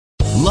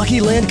Lucky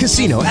Land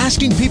Casino,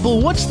 asking people,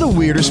 what's the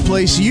weirdest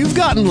place you've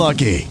gotten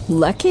lucky?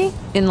 Lucky?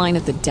 In line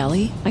at the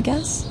deli, I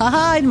guess?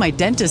 Aha, in my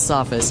dentist's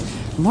office.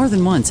 More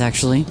than once,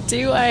 actually.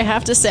 Do I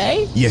have to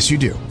say? Yes, you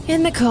do.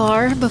 In the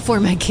car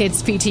before my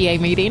kids' PTA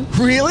meeting.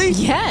 Really?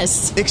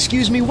 Yes.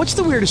 Excuse me, what's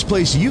the weirdest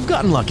place you've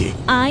gotten lucky?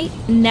 I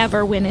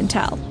never win and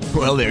tell.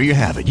 Well, there you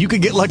have it. You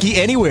can get lucky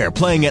anywhere,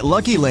 playing at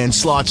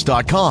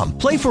LuckyLandSlots.com.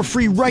 Play for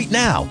free right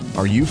now.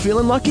 Are you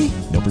feeling lucky?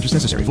 No purchase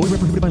necessary. Void where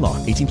prohibited by law.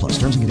 18+.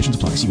 Terms and conditions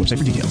apply. See website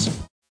for details.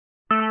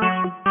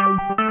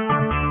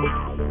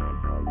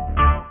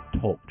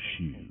 Talk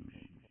shoes.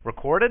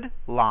 Recorded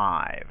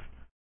live.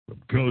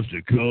 From coast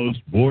to coast,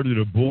 border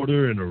to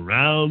border, and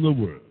around the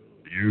world,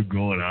 you're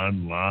going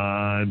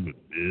online with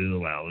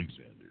Bill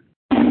Alexander.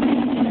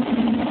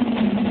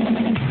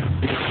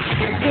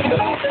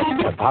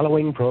 The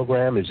following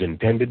program is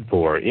intended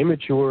for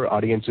immature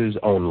audiences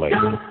only.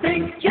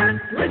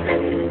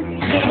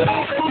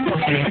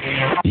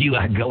 You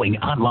are going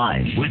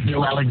online with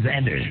Bill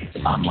Alexander.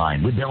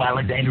 Online with Bill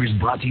Alexander is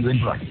brought to you in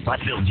part by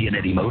Phil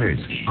Giannetti Motors,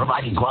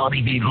 providing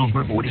quality vehicles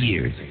for 40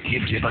 years.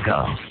 Give Chip a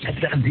call at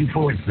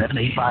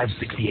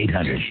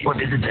 724-785-6800 or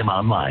visit them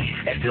online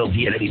at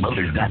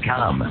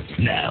PhilGiannettiMotors.com.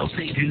 Now,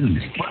 stay tuned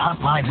for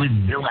Online with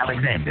Bill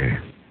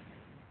Alexander.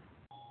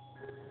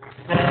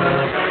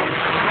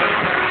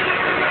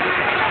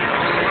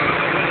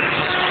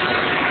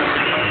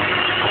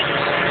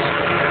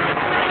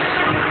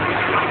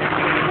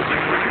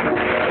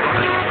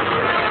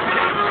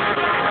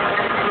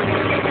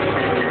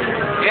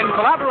 In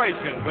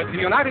collaboration with the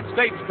United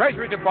States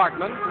Treasury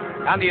Department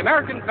and the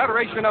American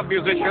Federation of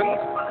Musicians,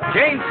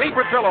 James C.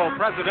 Petrillo,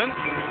 President,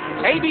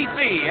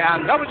 ABC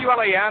and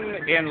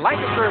WLAN in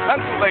Lancaster,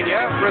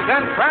 Pennsylvania,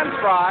 present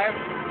transcribed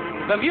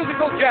the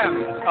musical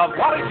gems of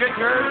Wally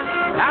Gingers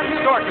and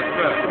his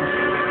orchestra,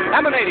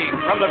 emanating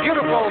from the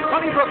beautiful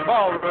Sunnybrook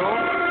Ballroom,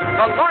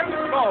 the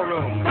largest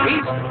ballroom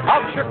east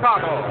of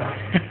Chicago.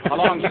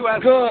 Along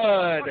U.S.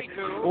 Good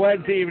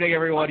Wednesday evening,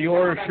 everyone.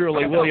 Yours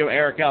truly, William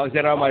Eric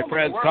Alexander. My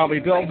friends call me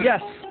Bill. Yes,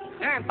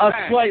 a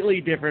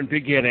slightly different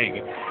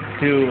beginning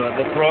to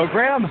the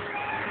program.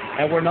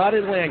 And we're not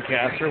in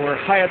Lancaster. We're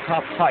high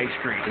atop High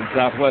Street in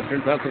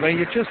southwestern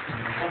Pennsylvania, just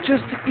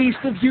east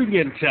of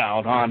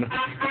Uniontown on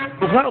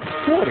Route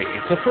 40.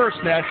 It's the First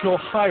National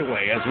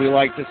Highway, as we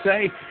like to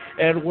say.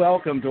 And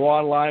welcome to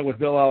Online with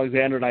Bill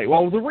Alexander tonight.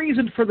 Well, the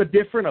reason for the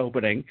different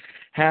opening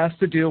has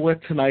to do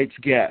with tonight's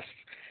guest.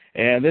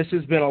 And this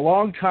has been a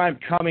long time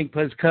coming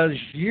because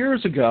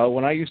years ago,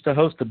 when I used to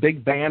host the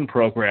Big Band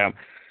program,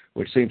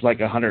 which seems like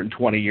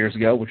 120 years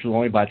ago, which was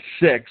only about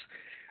 6,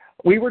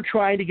 we were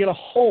trying to get a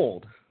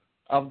hold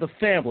of the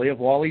family of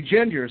Wally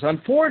Gingers.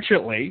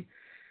 Unfortunately,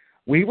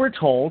 we were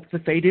told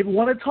that they didn't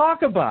want to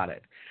talk about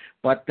it.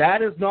 But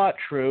that is not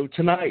true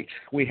tonight.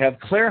 We have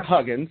Clare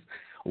Huygens,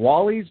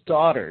 Wally's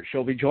daughter.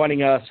 She'll be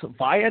joining us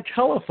via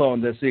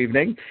telephone this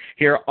evening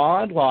here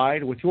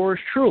online with yours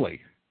truly,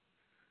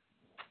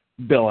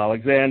 Bill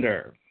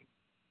Alexander.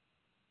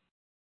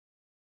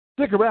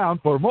 Stick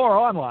around for more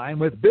Online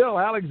with Bill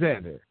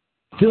Alexander.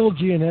 Phil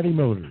Giannetti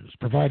Motors,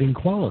 providing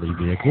quality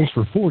vehicles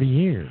for 40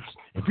 years.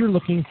 If you're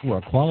looking for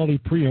a quality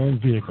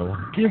pre-owned vehicle,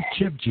 give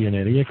Chip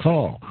Giannetti a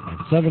call at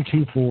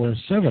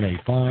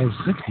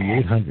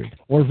 724-785-6800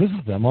 or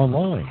visit them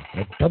online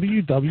at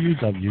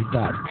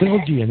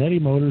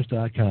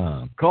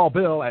www.philgiannettimotors.com. Call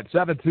Bill at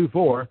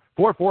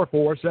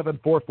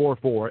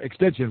 724-444-7444,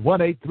 extension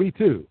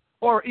 1832,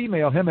 or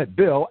email him at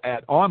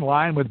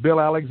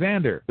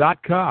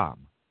bill@onlinewithbillalexander.com.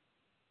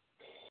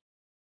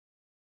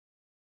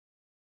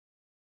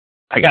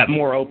 I got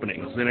more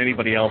openings than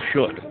anybody else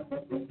should.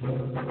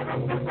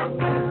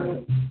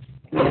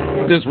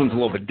 This one's a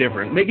little bit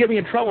different. May get me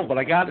in trouble, but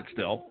I got it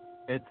still.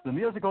 It's the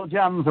musical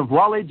gems of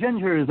Wally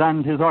Gingers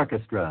and his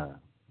orchestra.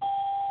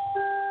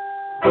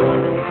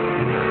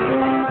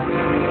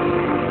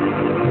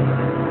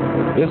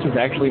 This is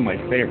actually my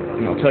favorite,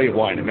 and I'll tell you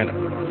why in a minute.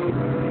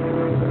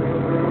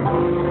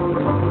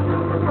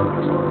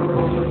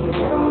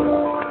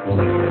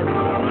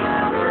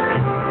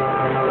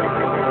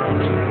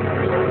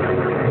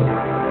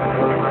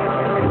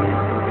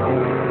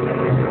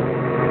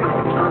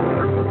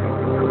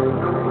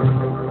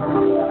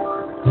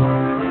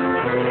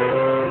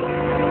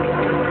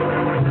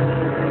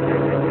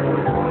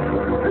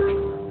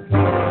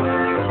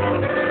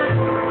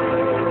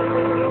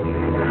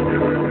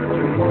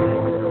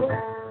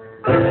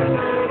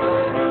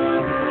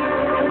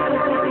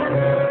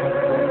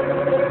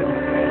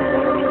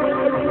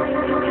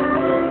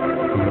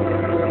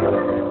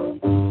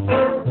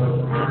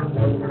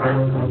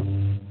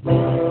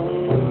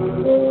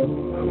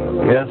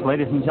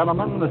 Ladies and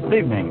gentlemen, this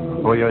evening,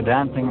 for your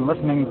dancing and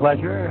listening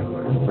pleasure,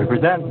 we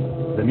present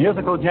the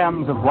musical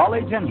gems of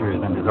Wally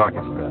Gingers and his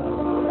orchestra,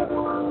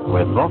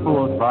 with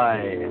vocals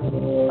by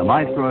the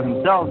maestro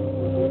himself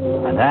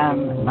and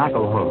Ann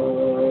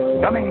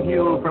McElhoe, coming to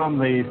you from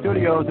the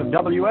studios of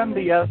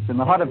WMDS in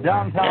the heart of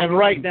downtown. And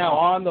right now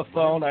on the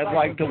phone, I'd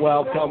like to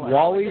welcome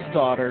Wally's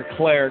daughter,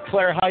 Clare.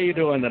 Clare, how you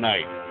doing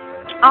tonight?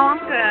 Oh, I'm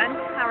good.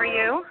 How are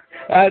you?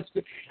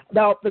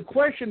 Now, the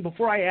question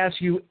before I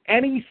ask you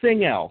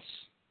anything else,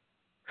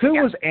 who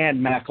was Ann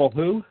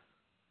McElwho?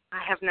 I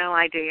have no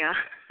idea.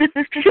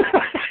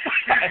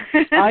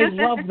 I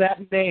love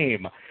that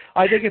name.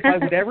 I think if I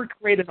would ever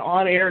create an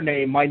on-air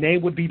name, my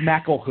name would be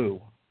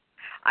McElwho.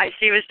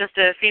 She was just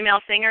a female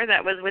singer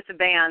that was with the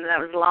band. That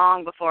was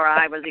long before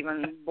I was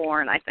even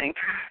born, I think.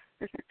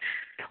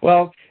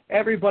 Well,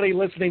 everybody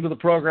listening to the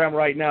program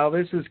right now,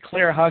 this is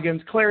Clare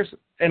Huygens. Claire's,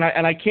 and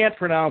I can't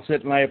pronounce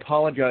it, and I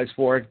apologize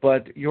for it,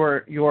 but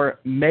your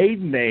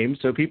maiden name,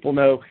 so people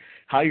know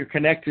how you're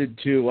connected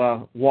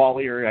to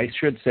Wally, or I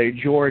should say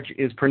George,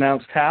 is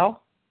pronounced how?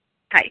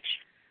 Tajc.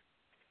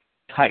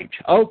 Tajc.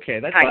 Okay,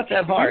 that's Tajc. not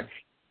that hard.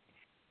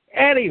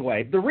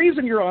 Anyway, the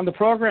reason you're on the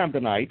program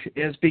tonight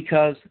is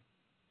because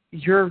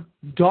your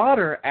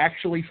daughter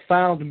actually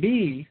found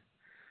me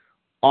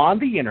on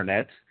the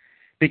Internet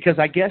because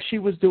I guess she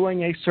was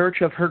doing a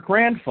search of her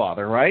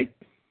grandfather, right?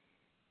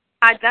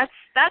 That's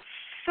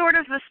sort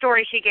of the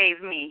story she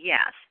gave me,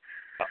 yes.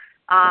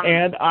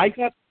 And I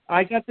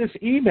got this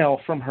email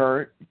from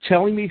her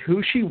telling me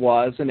who she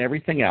was and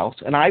everything else,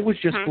 and I was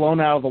just blown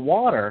out of the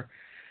water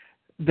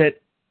that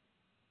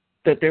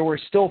there were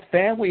still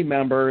family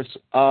members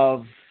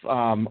of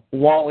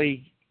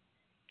Wally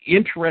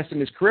interested in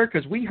his career,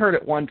 because we heard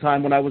at one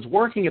time when I was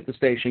working at the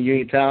station,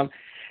 Uniontown,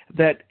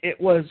 that it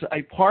was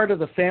a part of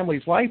the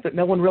family's life that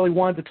no one really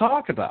wanted to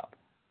talk about.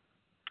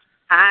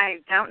 I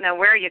don't know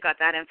where you got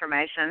that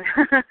information.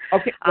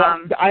 Okay, well,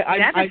 I'm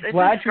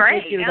glad you're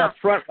making it up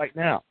front right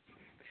now.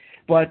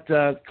 But,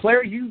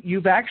 Claire,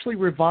 you've actually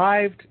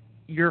revived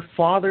your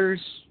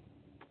father's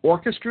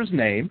orchestra's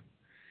name.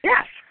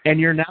 Yes. And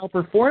you're now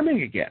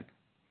performing again.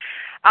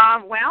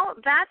 Well,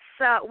 that's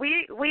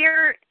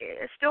we're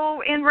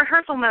still in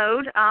rehearsal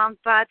mode,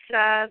 but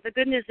the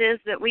good news is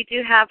that we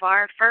do have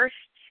our first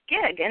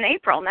gig in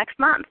April next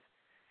month.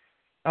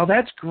 Oh,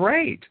 that's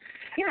great.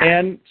 Yeah.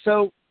 And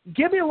so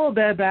give me a little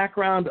bit of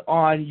background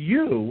on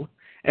you,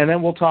 and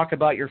then we'll talk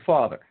about your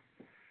father.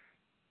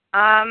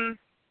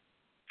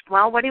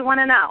 Well, what do you want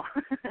to know?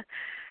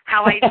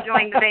 How I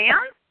joined the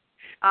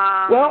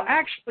band? Well,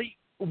 actually,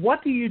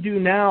 what do you do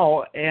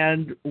now,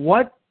 and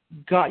what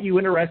got you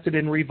interested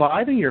in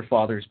reviving your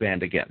father's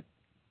band again?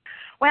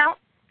 Well,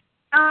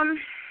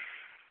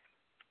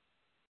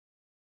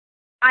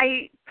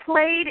 I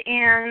played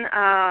in,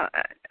 I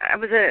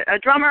was a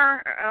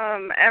drummer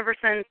ever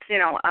since,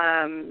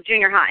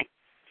 junior high.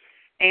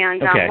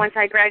 And once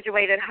I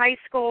graduated high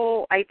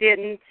school, I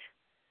didn't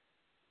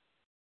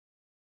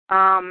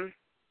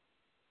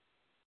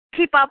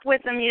keep up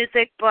with the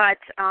music, but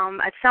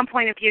at some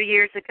point a few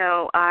years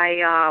ago,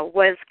 I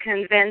was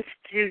convinced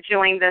to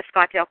join the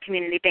Scottsdale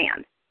Community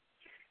Band.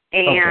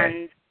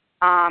 And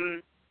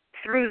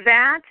through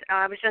that,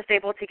 I was just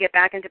able to get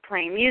back into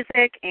playing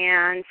music,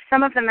 and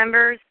some of the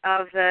members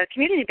of the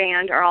community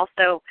band are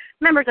also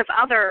members of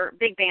other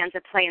big bands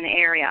that play in the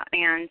area.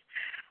 And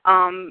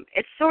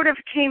it sort of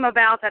came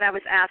about that I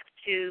was asked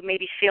to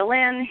maybe fill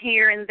in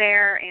here and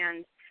there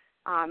and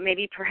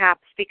maybe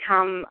perhaps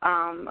become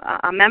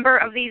a member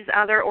of these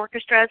other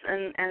orchestras.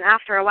 And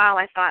after a while,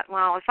 I thought,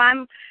 well, if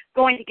I'm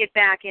going to get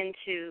back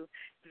into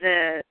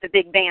the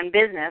big band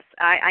business,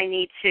 I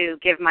need to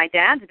give my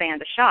dad's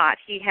band a shot.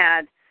 He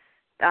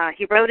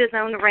wrote his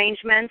own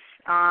arrangements.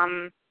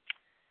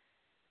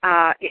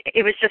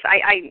 It was just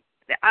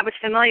I was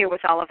familiar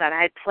with all of that.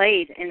 I had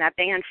played in that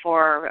band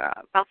for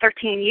about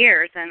 13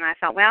 years, and I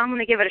thought, well, I'm going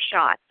to give it a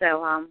shot.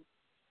 So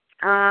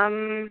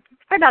probably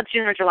about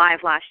June or July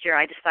of last year,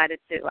 I decided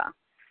to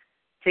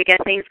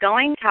get things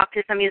going, talk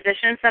to some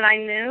musicians that I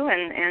knew,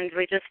 and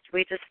we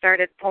just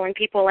started pulling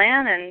people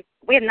in, and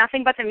we had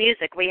nothing but the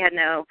music. We had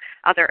no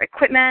other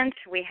equipment.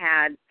 We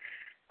had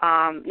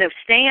no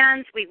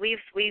stands.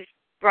 We've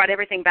brought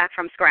everything back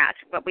from scratch,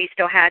 but we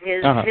still had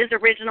his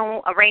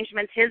original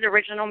arrangements, his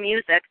original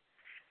music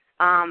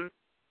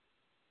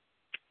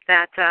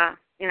that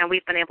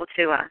we've been able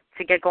to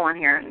get going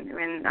here, and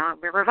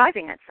we're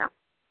reviving it. So.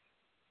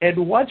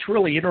 And what's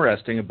really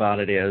interesting about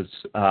it is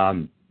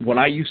when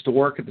I used to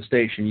work at the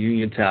station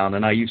Uniontown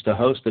and I used to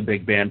host a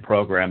big band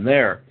program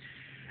there,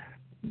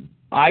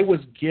 I was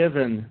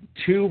given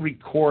 2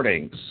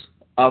 recordings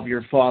of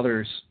your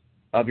father's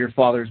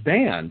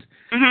band.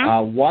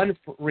 One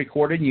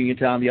recorded in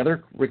Uniontown, the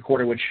other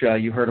recorded, which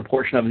you heard a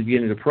portion of at the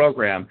beginning of the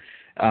program,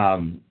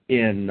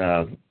 in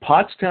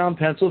Pottstown,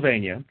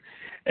 Pennsylvania,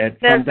 at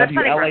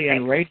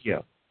WLAN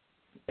Radio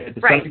at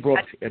the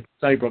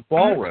Sunnybrook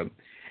Ballroom.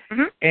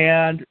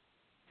 And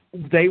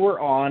they were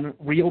on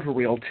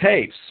reel-to-reel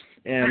tapes.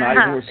 And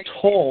I was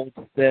told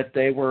that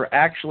they were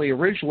actually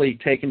originally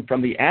taken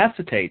from the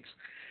acetates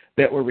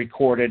that were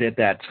recorded at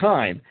that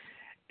time.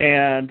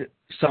 And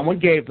someone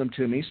gave them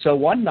to me. So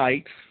one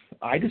night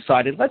I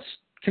decided, let's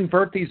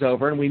convert these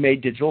over, and we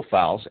made digital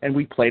files, and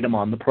we played them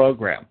on the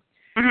program.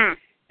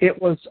 It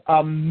was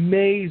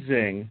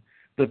amazing,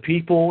 the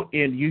people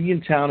in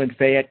Uniontown and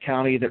Fayette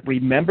County that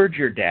remembered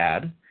your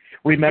dad,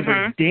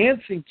 remembered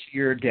dancing to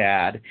your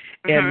dad,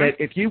 and that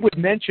if you would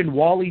mention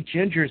Wally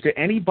Gingers to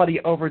anybody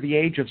over the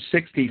age of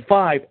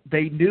 65,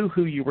 they knew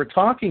who you were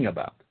talking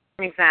about.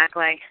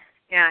 Exactly.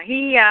 Yeah,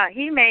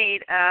 he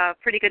made a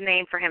pretty good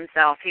name for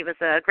himself. He was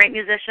a great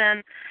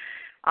musician.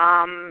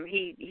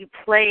 He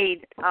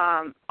played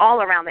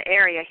all around the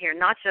area here,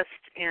 not just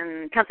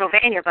in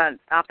Pennsylvania, but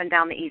up and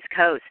down the East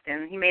Coast,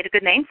 and he made a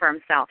good name for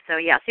himself. So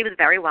yes, he was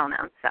very well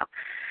known. So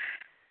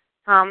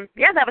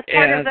that was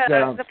part of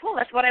the pull.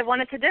 That's what I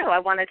wanted to do. I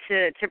wanted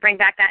to bring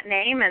back that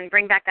name and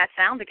bring back that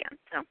sound again.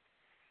 So.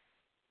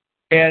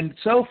 And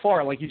so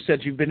far, like you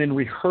said, you've been in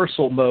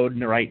rehearsal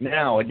mode right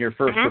now, and your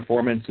first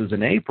performance is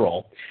in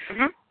April.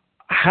 Mm-hmm.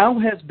 How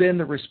has been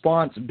the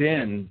response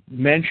been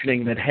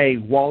mentioning that, hey,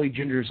 Wally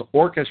Gingers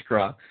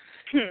Orchestra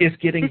is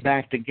getting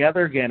back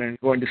together again and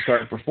going to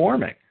start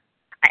performing?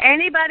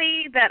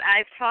 Anybody that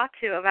I've talked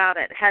to about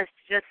it has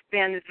just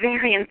been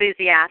very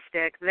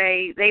enthusiastic.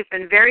 They've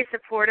been very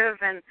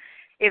supportive, and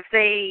if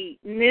they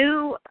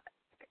knew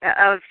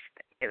of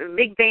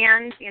big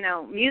band,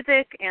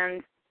 music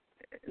and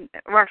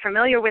were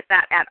familiar with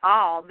that at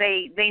all,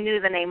 they knew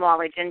the name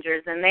Wally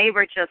Gingers, and they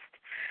were just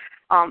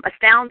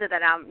astounded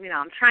that I'm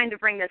trying to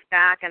bring this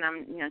back, and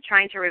I'm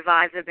trying to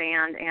revive the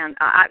band, and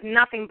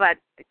nothing but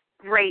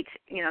great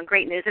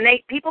news. And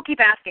people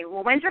keep asking,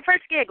 well, when's your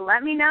first gig?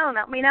 Let me know,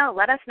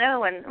 let us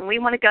know, and we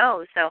want to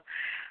go. So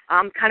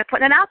I'm kind of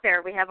putting it out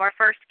there. We have our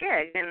first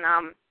gig, and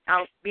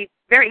I'll be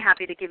very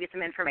happy to give you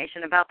some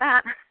information about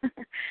that.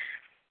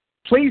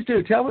 Please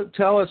do.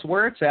 Tell us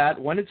where it's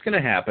at, when it's going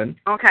to happen.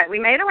 Okay, we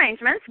made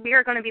arrangements. We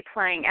are going to be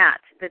playing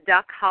at the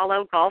Duck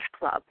Hollow Golf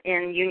Club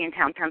in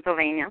Uniontown,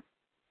 Pennsylvania.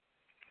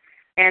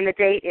 And the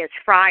date is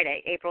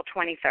Friday, April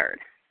 23rd.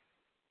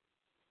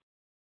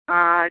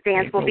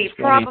 Dance will be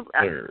probably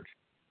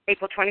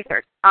April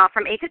 23rd.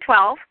 From 8 to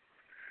 12.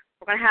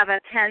 We're going to have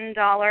a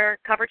 $10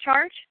 cover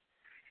charge.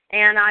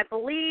 And I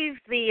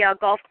believe the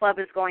golf club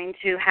is going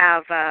to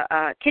have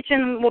a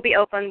kitchen will be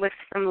open with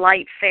some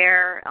light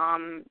fare,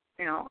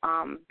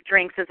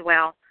 drinks as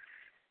well.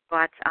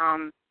 But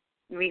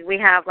we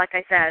have, like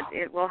I said,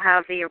 it will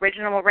have the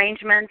original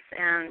arrangements,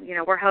 and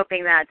we're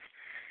hoping that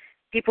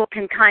people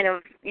can kind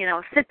of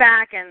sit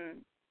back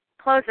and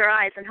close their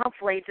eyes and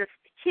hopefully just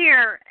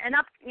hear an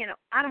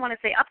I don't want to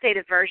say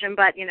updated version,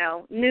 but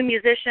new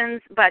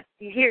musicians, but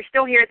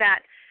still hear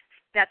that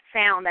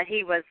sound that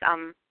he was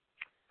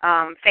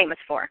famous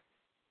for.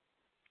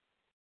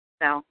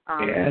 So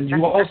and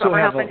you also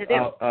have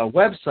a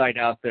website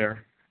out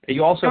there.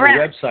 You also have a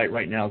website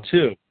right now,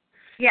 too.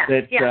 Yes,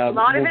 a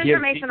lot of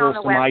information on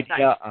the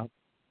website.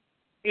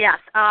 Yes.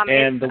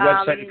 And the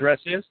website address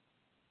is?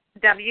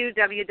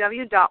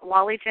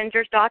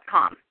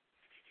 www.wallygingers.com.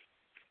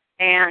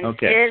 And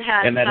it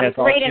has and that has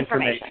great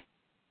information.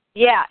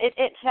 Yeah,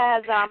 it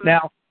has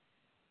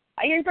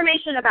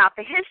information about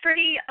the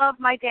history of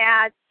my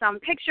dad, some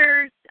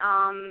pictures,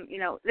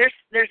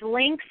 there's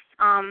links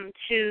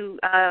to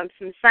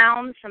some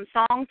sounds, some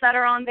songs that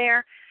are on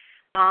there.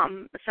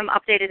 Some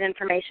updated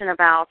information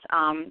about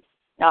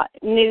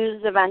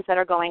news events that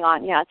are going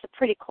on. Yeah, it's a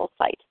pretty cool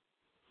site.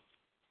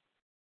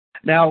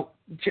 Now,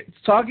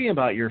 talking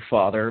about your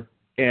father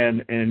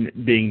and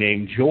being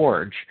named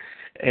George,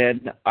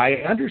 and I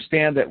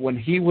understand that when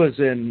he was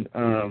in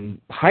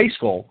high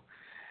school,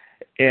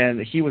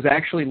 and he was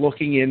actually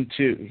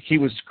he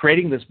was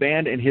creating this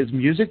band, and his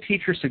music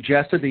teacher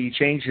suggested that he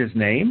change his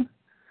name?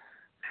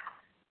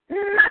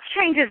 Not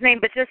change his name,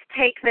 but just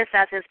take this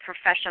as his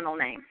professional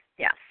name,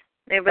 yes.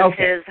 It was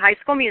his high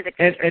school music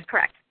teacher,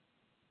 correct.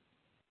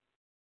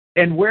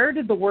 And where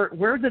did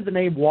the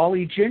name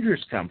Wally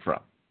Gingers come from?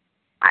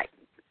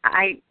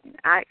 I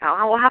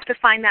will have to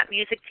find that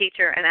music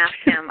teacher and ask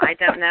him. I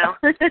don't know.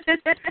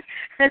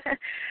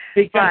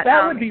 Because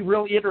that would be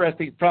really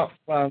interesting, from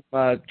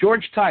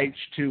George Tajc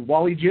to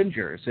Wally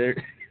Gingers.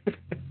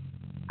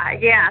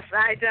 Yes,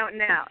 I don't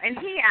know. And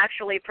he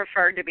actually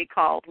preferred to be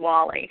called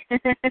Wally.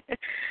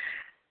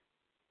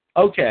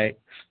 Okay.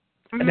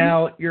 Mm-hmm.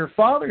 Now, your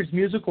father's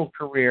musical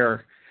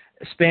career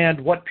spanned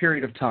what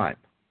period of time?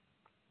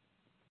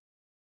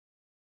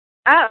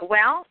 Oh,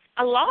 well,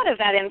 a lot of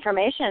that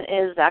information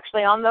is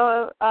actually on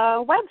the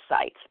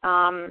website.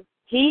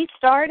 He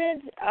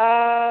started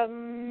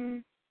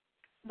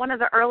one of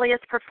the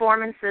earliest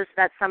performances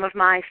that some of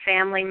my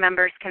family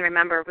members can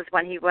remember was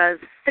when he was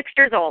 6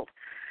 years old.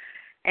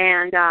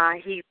 And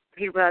he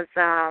was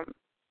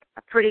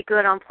pretty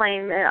good on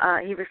playing,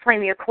 he was playing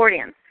the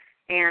accordion.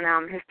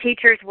 And his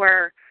teachers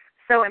were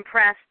so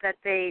impressed that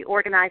they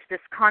organized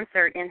this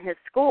concert in his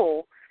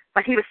school,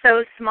 but he was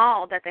so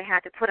small that they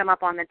had to put him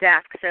up on the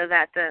desk so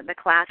that the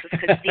classes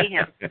could see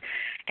him.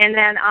 And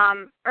then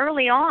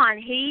early on,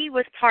 he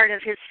was part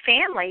of his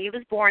family. He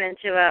was born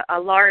into a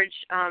large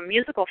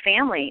musical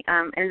family,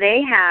 and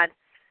they had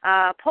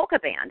a polka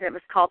band. It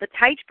was called the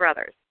Tajc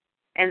Brothers,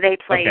 and they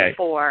played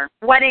for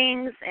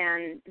weddings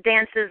and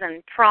dances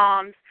and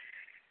proms.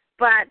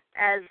 But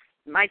as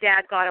my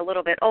dad got a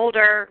little bit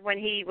older, when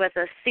he was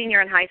a senior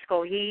in high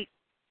school, he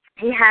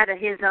had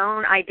his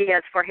own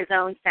ideas for his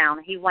own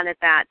sound. He wanted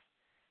that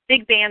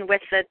big band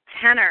with the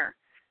tenor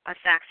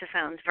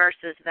saxophones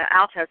versus the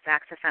alto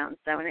saxophones,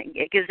 so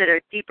it gives it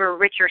a deeper,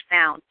 richer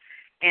sound.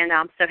 And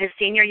so his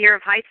senior year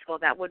of high school,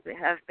 that would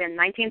have been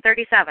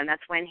 1937.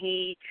 That's when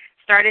he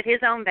started his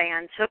own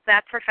band, took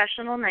that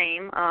professional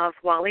name of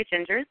Wally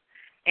Gingers,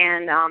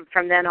 and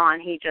from then on,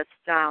 he just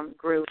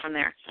grew from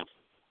there. So.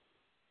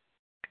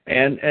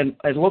 And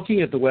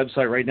looking at the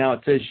website right now,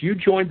 it says you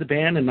joined the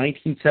band in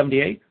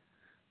 1978?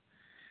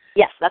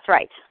 Yes, that's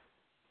right.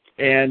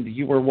 And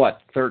you were,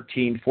 what,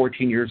 13,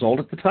 14 years old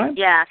at the time?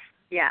 Yes.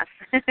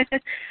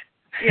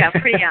 Yeah,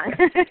 pretty young.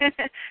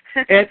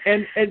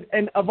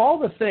 and of all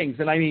the things,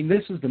 and I mean,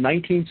 this is the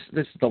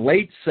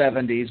late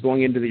 70s,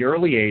 going into the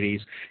early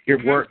 80s.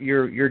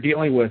 You're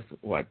dealing with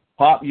what,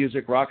 pop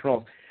music, rock and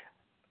roll.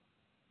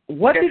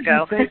 What did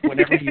you think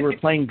whenever you were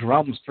playing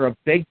drums for a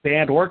big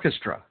band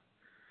orchestra?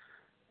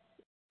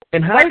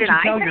 And how did you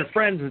tell your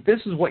friends that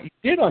this is what you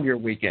did on your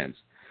weekends?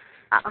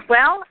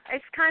 Well,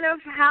 it's kind of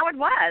how it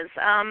was.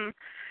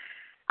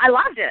 I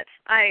loved it.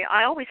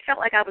 I always felt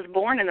like I was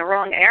born in the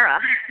wrong era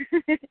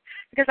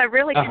because I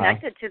really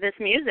connected to this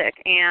music.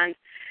 And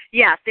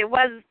yes, it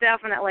was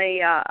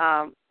definitely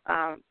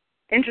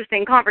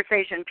interesting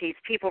conversation piece.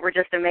 People were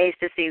just amazed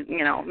to see,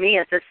 me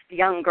as this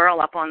young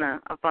girl up on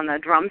the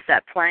drum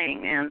set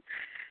playing, and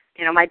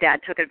my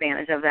dad took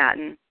advantage of that.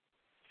 And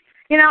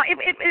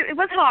it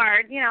was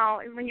hard.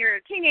 When you're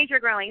a teenager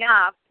growing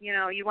up,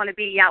 you want to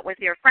be out with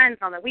your friends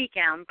on the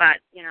weekend.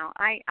 But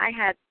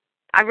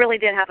I really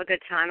did have a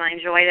good time. I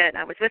enjoyed it.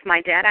 I was with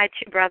my dad. I had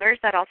two brothers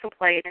that also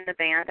played in the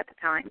band at the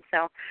time,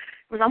 so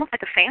it was almost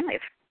like a family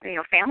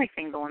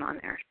thing going on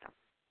there. So.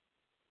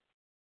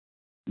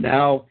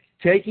 Now,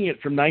 taking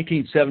it from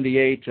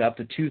 1978 up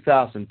to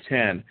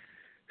 2010,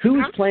 who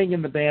is playing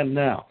in the band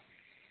now?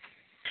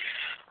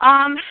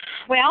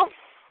 Well,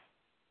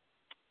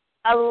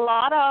 a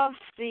lot of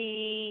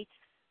the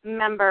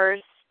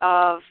members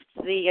of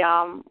the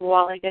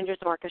Wally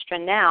Gingers Orchestra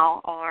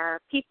now are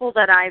people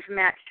that I've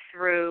met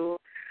through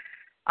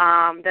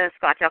the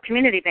Scottsdale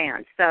Community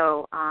Band.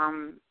 So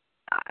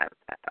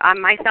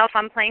myself,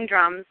 I'm playing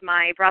drums.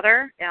 My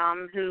brother,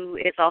 who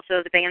is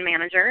also the band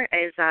manager,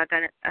 is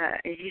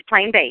he's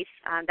playing bass.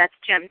 That's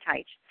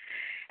Tajc.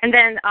 And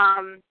then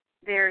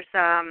there's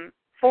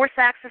 4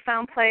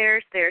 saxophone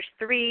players. There's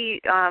 3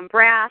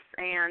 brass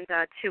and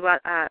 2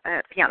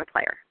 piano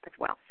player as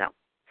well. So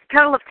a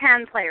total of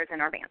 10 players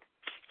in our band.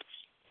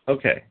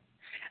 Okay.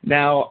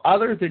 Now,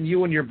 other than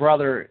you and your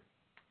brother,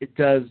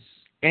 does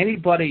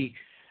anybody,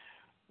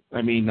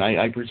 I mean,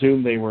 I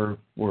presume they were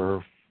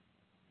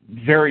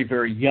very,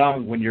 very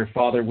young when your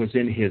father was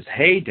in his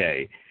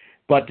heyday,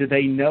 but do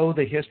they know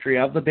the history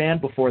of the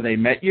band before they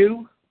met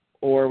you,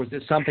 or was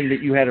it something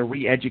that you had to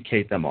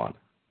re-educate them on?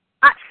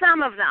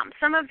 Some of them.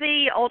 Some of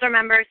the older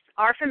members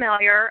are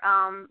familiar.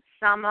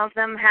 Some of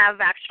them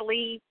have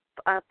actually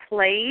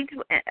played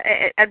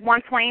at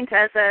one point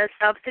as a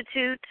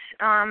substitute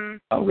in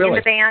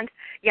the band.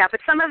 Yeah, but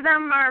some of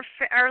them are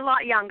a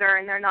lot younger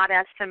and they're not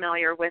as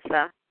familiar with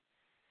the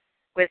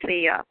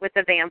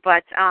band.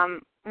 But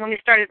when we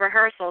started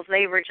rehearsals,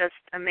 they were just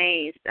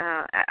amazed.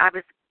 I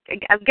was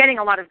getting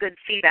a lot of good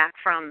feedback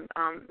from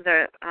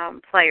the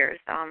players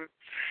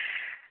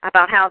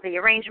about how the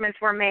arrangements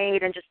were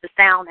made and just the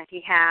sound that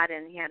he had,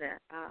 and he had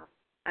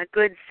a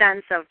good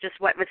sense of just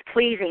what was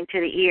pleasing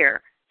to the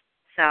ear.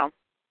 So.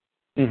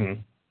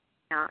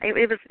 Yeah,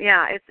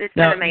 it's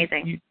been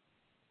amazing.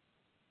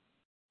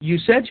 You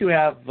said you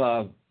have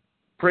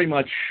pretty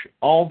much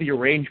all the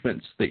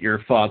arrangements that your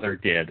father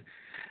did.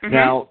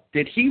 Now,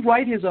 did he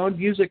write his own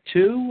music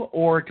too,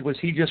 or was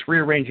he just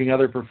rearranging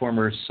other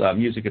performers'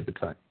 music at the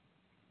time?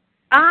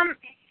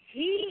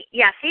 He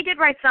did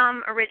write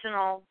some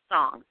original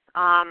songs,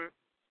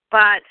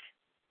 but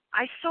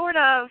I sort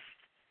of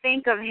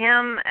think of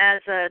him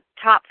as a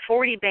top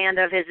 40 band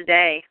of his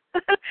day.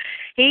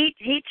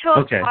 He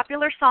took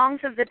popular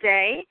songs of the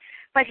day,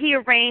 but he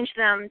arranged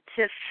them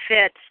to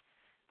fit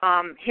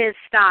his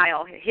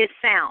style, his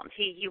sound.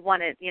 He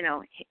wanted,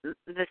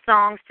 the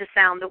songs to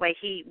sound the way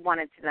he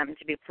wanted them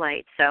to be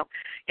played. So,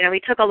 he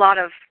took a lot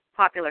of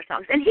popular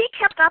songs, and he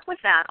kept up with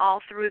that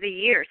all through the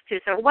years too.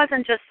 So it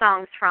wasn't just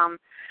songs from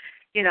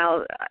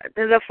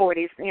the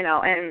 40s,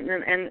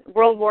 and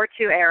World War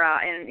II era,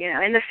 and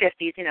in the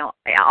 50s,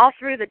 all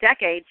through the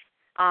decades,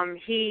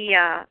 he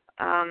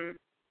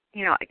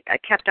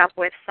kept up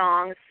with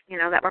songs,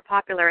 that were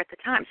popular at the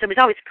time. So it was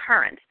always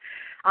current.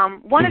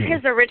 One of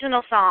his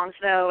original songs,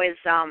 though, is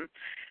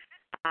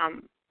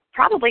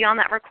probably on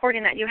that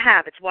recording that you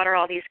have. It's "What Are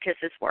All These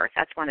Kisses Worth?"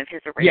 That's one of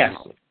his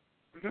originals.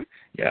 Yes.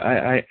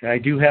 Yeah, I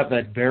do have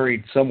that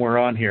buried somewhere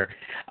on here.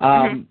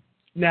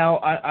 Now,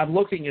 I'm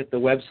looking at the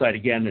website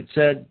again. It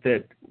said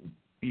that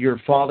your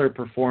father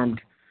performed,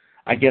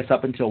 I guess,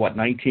 up until,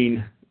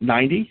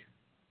 1990?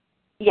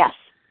 Yes.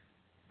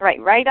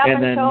 Right up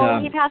until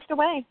he passed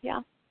away,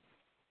 yeah.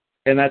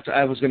 And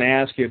I was going to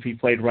ask you if he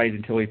played right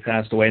until he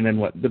passed away, and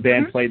then the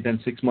band played then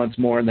 6 months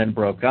more and then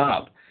broke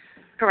up.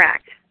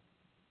 Correct.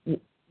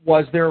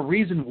 Was there a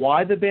reason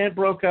why the band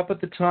broke up at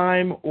the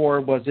time,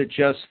 or was it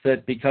just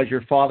that because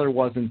your father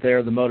wasn't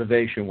there, the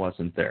motivation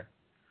wasn't there?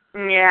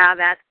 Yeah,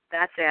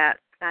 That's it.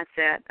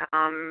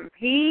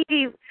 He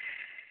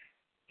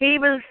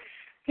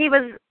he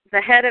was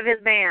the head of his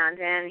band,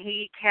 and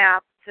he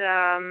kept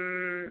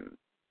some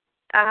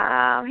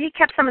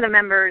of the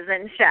members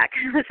in check.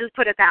 Let's just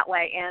put it that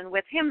way. And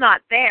with him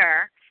not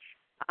there,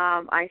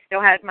 I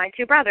still had my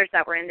two brothers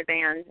that were in the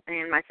band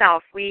and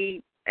myself.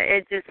 We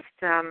had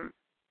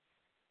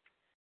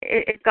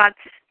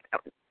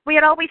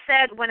always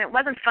said when it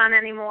wasn't fun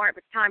anymore, it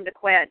was time to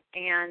quit.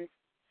 And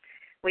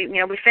we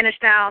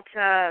finished out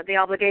the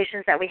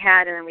obligations that we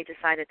had, and then we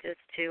decided just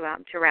to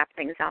wrap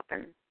things up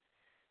and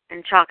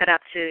chalk it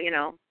up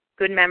to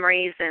good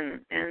memories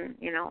and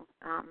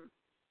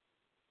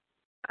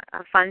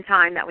a fun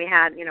time that we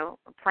had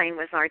playing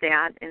with our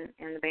dad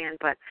in the band.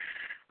 But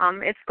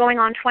it's going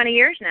on 20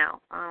 years now.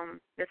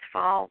 This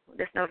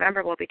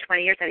November will be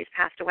 20 years that he's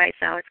passed away.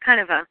 So it's kind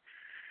of a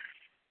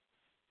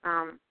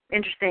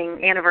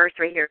interesting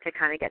anniversary here to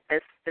kind of get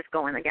this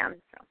going again.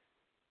 So.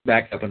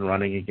 Back up and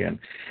running again.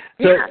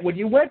 So yeah. when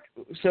you went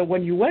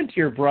to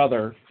your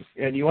brother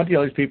and you went to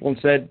the other people and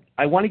said,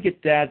 I want to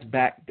get Dad's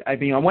back. I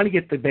want to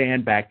get the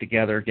band back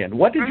together again.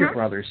 What did your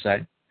brother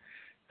say?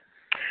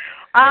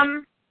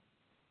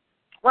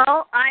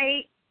 Well,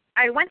 I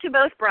went to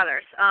both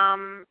brothers.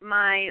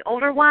 My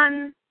older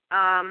one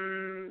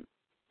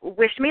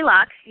wished me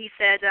luck. He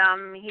said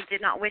he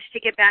did not wish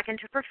to get back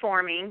into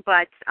performing,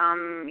 but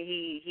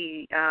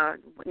he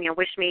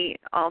wished me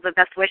all the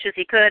best wishes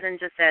he could, and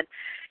just said,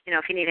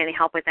 if you need any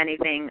help with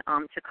anything,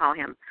 to call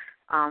him.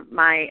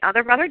 My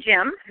other brother,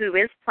 Jim, who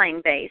is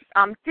playing bass,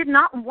 did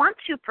not want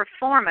to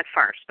perform at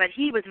first, but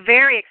he was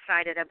very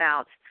excited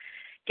about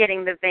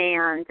getting the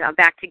band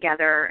back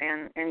together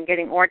and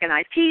getting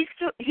organized. He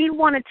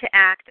wanted to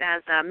act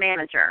as a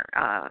manager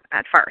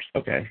at first.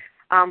 Okay.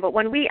 But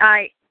when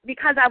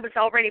because I was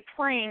already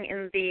playing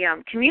in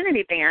the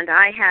community band,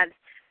 I had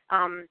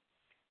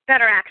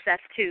better access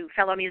to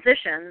fellow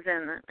musicians.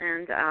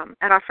 And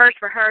at our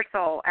first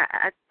rehearsal,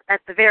 at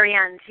the very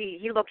end,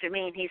 he looked at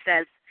me and he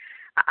says,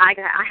 I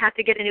have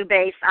to get a new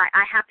bass.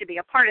 I have to be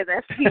a part of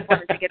this. He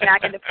wanted to get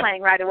back into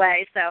playing right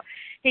away. So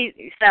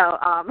it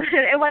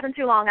wasn't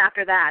too long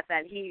after that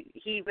he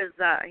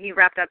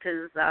wrapped up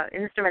his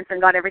instruments and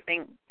got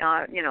everything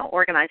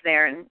organized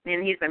there, and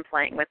he's been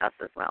playing with us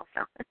as well.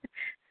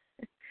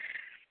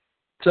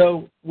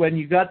 So when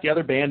you got the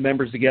other band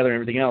members together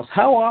and everything else,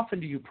 how often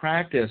do you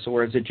practice,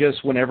 or is it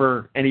just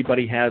whenever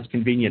anybody has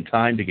convenient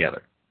time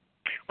together?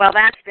 Well,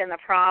 that's been the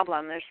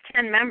problem. There's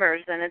 10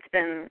 members, and it's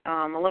been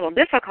a little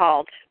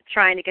difficult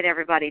trying to get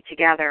everybody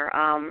together.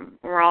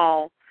 We're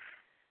all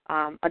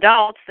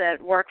adults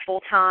that work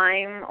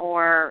full-time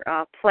or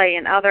play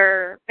in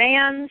other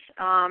bands.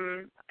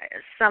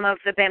 Some of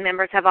the band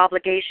members have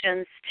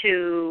obligations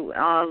to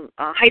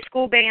high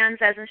school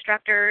bands as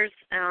instructors.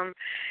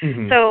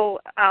 So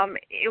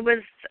it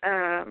was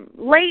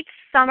late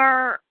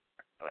summer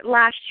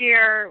last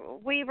year.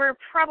 We were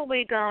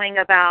probably going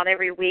about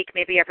every week,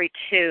 maybe every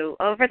two.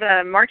 Over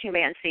the marching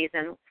band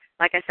season,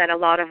 like I said, a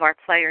lot of our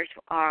players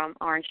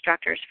are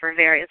instructors for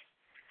various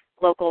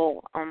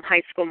local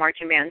high school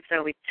marching bands,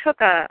 so we took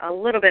a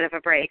little bit of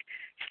a break.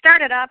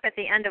 Started up at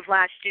the end of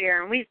last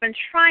year, and we've been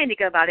trying to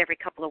go about every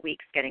couple of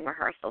weeks getting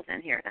rehearsals in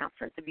here now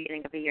since the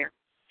beginning of the year.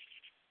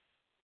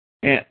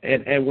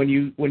 And when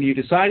you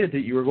decided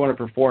that you were going to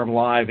perform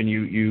live and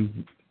you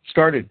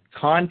started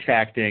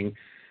contacting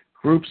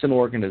groups and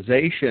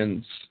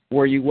organizations,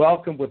 were you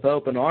welcomed with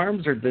open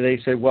arms, or did they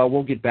say, well,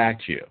 we'll get back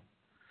to you?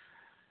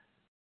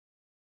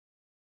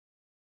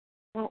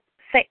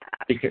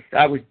 Because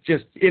I was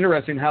just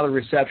interested in how the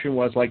reception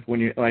was like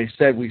when we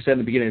said in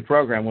the beginning of the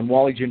program, when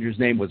Wally Gingers'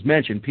 name was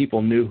mentioned,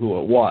 people knew who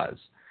it was.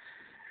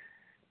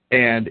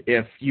 And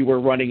if you were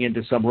running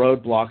into some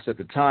roadblocks at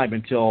the time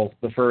until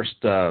the first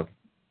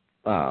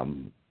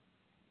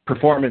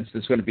performance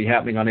that's going to be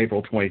happening on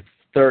April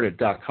 23rd at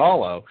Duck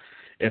Hollow,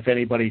 if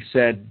anybody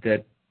said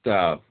that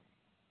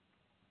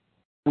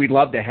we'd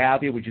love to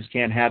have you, we just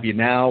can't have you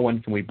now, when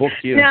can we book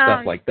you, and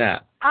stuff like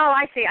that. Oh,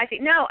 I see.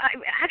 No,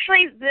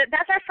 actually,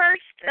 that's our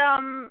first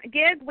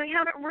gig. We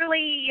haven't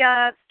really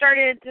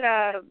started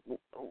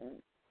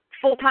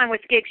full-time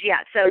with gigs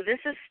yet. So this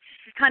is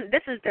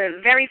the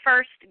very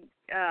first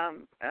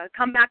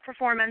comeback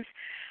performance,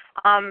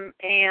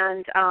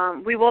 and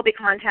we will be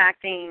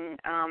contacting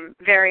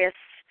various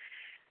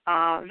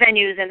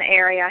venues in the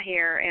area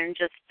here and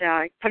just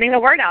putting the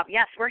word out.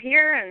 Yes, we're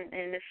here,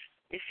 and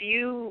if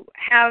you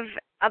have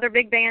other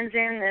big bands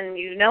in and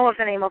you know of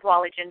the name of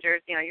Wally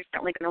Gingers, you're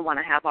certainly going to want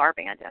to have our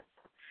band in.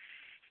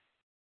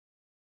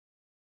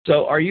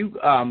 So are you,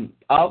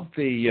 of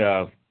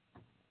the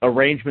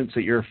arrangements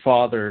that your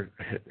father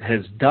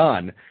has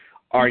done,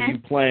 are you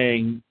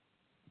playing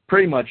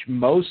pretty much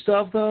most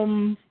of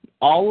them,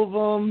 all of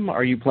them?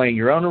 Are you playing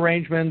your own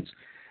arrangements?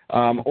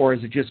 Or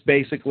is it just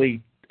basically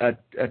a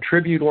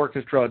tribute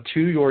orchestra to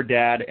your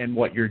dad and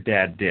what your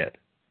dad did?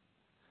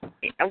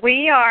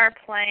 We are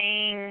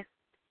playing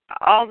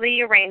all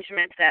the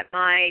arrangements that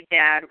my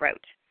dad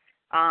wrote.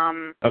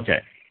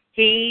 Okay.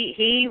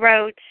 He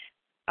wrote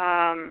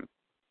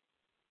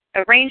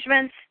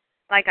arrangements,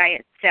 like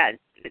I said,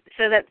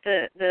 so that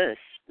the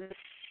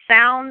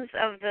sounds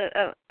of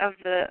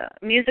the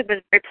music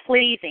was very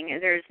pleasing.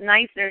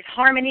 There's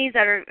harmonies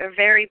that are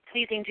very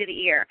pleasing to the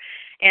ear,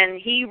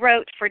 and he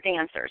wrote for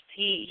dancers.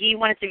 He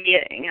wanted to be,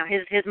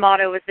 his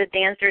motto was the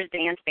dancers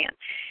dance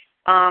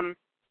band.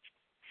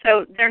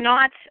 So they're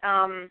not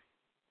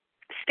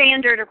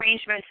standard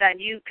arrangements that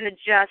you could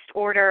just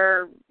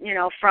order,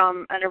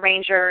 from an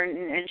arranger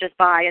and just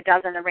buy a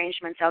dozen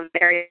arrangements of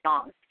various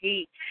songs.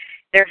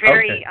 They're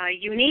very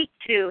unique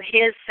to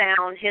his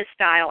sound, his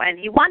style, and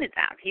he wanted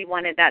that. He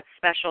wanted that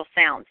special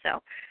sound.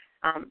 So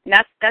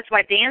that's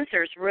why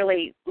dancers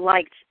really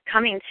liked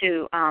coming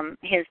to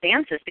his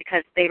dances,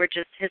 because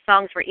his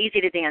songs were easy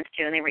to dance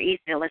to and they were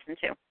easy to listen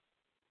to.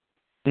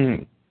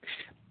 Mm.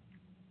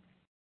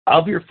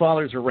 Of your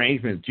father's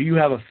arrangements, do you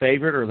have a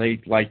favorite, or are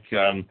they like,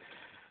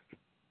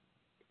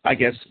 I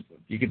guess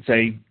you could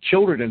say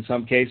children in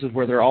some cases,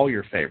 where they're all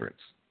your favorites?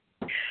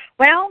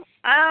 Well,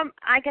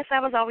 I guess I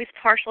was always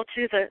partial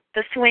to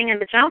the swing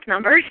and the jump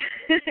numbers.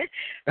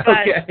 But,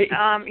 okay.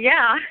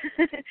 Yeah,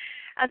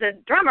 as a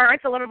drummer,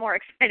 it's a little more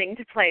exciting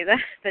to play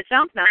the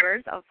jump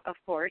numbers, of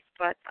course.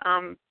 But,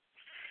 I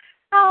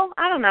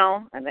don't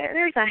know.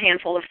 There's a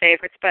handful of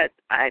favorites, but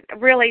I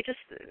really just,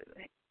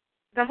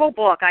 the whole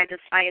book,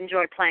 I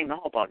enjoy playing the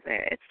whole book.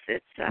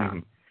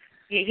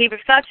 He was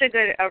such a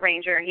good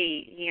arranger.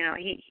 He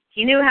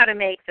knew how to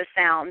make the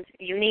sound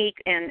unique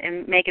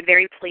and make it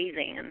very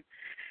pleasing.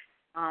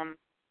 And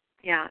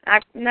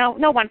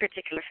no one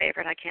particular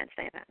favorite. I can't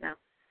say that, no.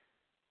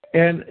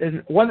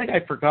 And one thing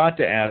I forgot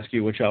to ask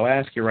you, which I'll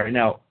ask you right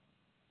now,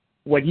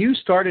 when you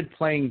started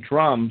playing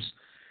drums,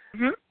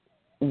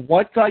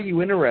 what got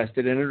you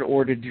interested in it,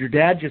 or did your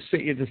dad just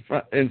sit you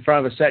in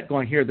front of a set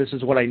going, here, this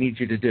is what I need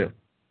you to do?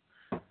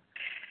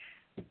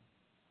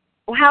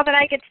 Well, how did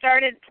I get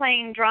started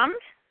playing drums?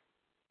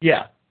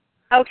 Yeah.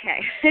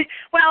 Okay.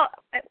 Well,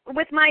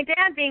 with my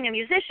dad being a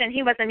musician,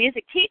 he was a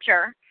music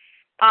teacher.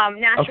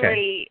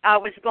 Naturally, I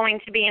was going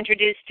to be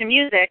introduced to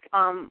music.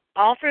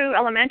 All through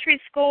elementary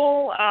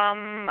school,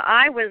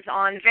 I was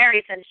on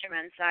various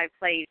instruments. I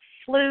played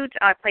flute,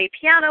 I played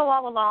piano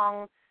all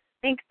along,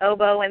 I think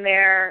oboe in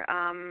there,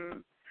 a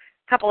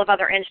couple of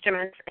other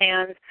instruments.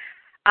 And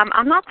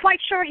I'm not quite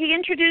sure he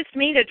introduced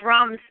me to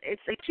drums.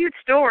 It's a cute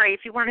story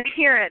if you want to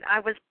hear it. I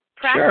was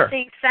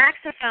practicing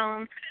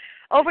saxophone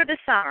over the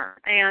summer,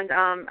 and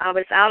I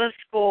was out of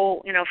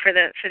school, for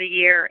the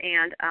year,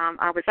 and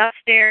I was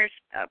upstairs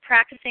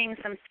practicing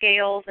some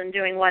scales and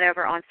doing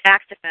whatever on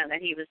saxophone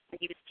that he was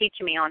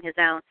teaching me on his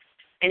own.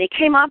 And he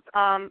came up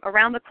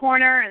around the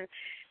corner,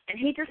 and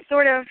he just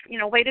sort of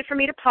waited for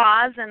me to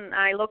pause, and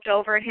I looked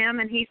over at him,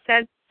 and he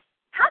said,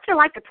 "How'd you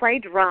like to play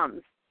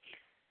drums?"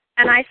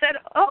 And I said,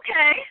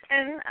 okay,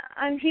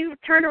 and he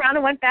turned around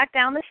and went back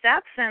down the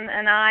steps,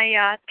 and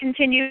I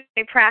continued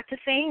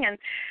practicing. And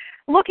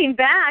looking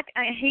back,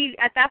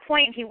 at that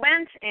point he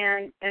went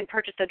and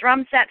purchased a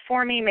drum set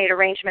for me, made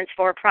arrangements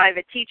for a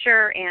private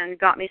teacher, and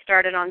got me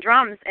started on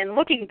drums. And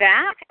looking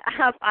back,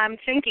 I'm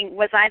thinking,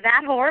 was I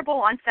that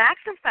horrible on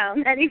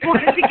saxophone that he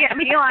wanted to get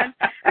me on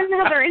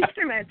another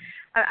instrument?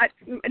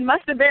 It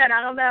must have been,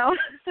 I don't know.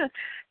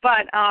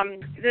 But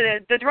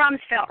the drums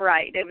felt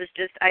right. It was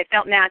just, I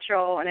felt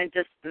natural, and it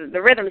just,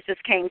 the rhythms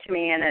just came to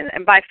me,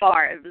 and by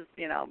far it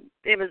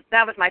was,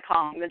 that was my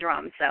calling, the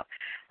drums. So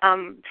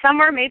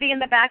somewhere maybe in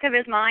the back of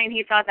his mind,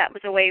 he thought that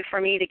was a way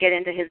for me to get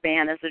into his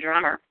band as a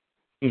drummer.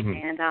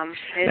 And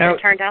it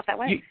turned out that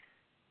way.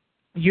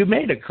 You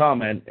made a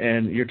comment,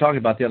 and you're talking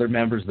about the other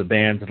members of the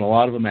bands, and a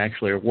lot of them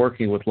actually are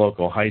working with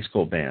local high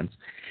school bands.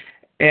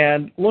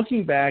 And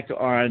looking back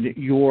on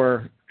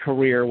your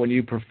career when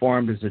you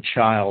performed as a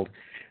child,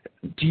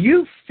 do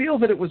you feel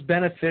that it was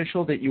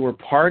beneficial that you were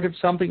part of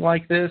something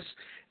like this,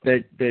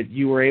 that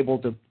you were able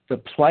to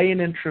play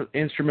an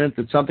instrument,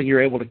 that's something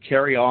you're able to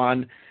carry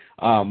on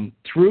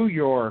through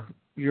your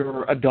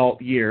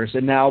adult years,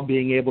 and now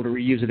being able to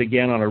reuse it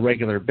again on a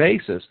regular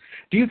basis?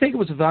 Do you think it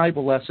was a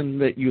valuable lesson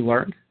that you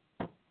learned?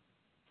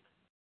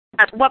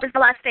 What was the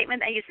last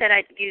statement that you said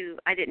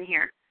I didn't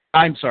hear?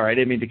 I'm sorry, I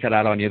didn't mean to cut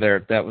out on you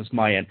there. That was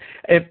my end.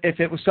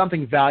 If it was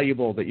something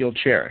valuable that you'll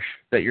cherish,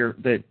 that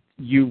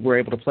you were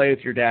able to play with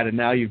your dad, and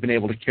now you've been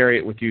able to carry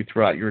it with you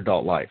throughout your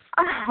adult life.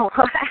 Oh,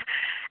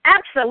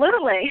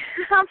 absolutely,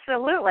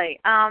 absolutely.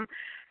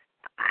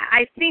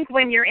 I think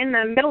when you're in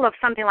the middle of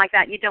something like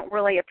that, you don't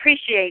really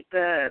appreciate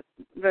the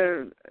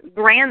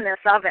grandness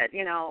of it.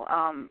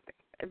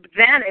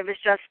 Then it was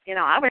just,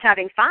 I was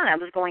having fun. I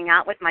was going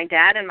out with my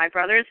dad and my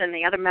brothers and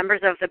the other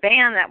members of the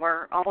band that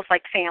were almost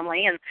like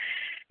family, and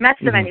met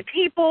so many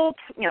people,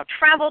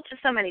 traveled to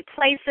so many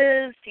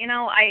places.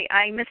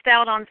 I missed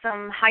out on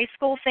some high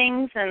school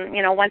things, and,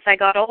 once I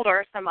got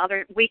older, some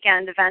other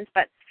weekend events.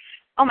 But,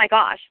 oh my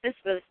gosh, this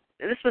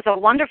was a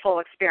wonderful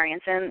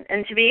experience.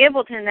 And to be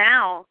able to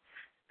now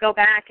go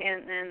back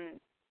and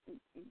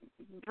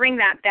bring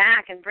that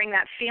back and bring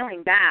that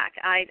feeling back,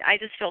 I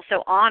just feel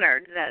so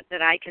honored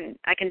that I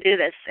can do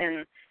this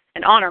and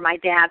honor my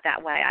dad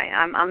that way.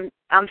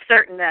 I'm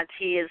certain that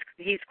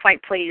he's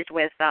quite pleased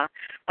with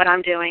what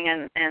I'm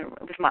doing and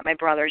with what my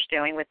brother's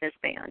doing with this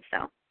band.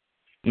 So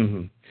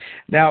Mm-hmm.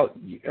 Now,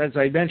 as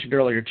I mentioned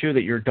earlier, too,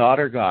 that your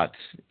daughter got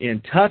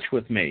in touch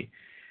with me.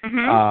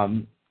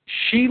 Mm-hmm.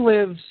 She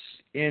lives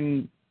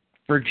in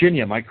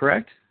Virginia, am I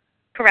correct?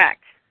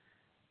 Correct.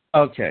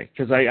 Okay,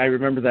 because I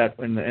remember that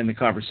in the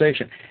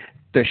conversation.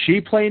 Does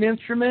she play an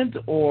instrument,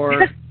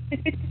 or...?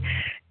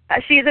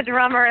 She's a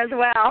drummer as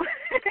well.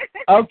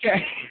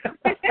 Okay.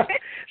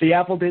 The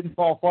apple didn't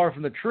fall far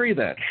from the tree,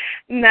 then.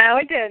 No,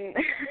 it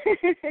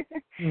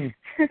didn't.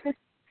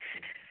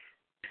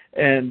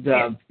 And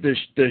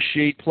does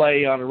she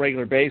play on a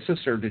regular basis,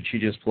 or did she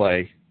just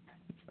play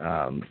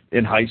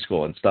in high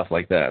school and stuff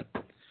like that?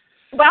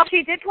 Well,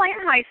 she did play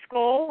in high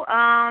school.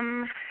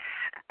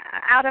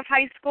 Out of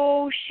high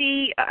school,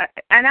 she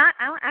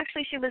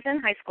actually she was in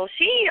high school.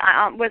 She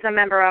was a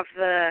member of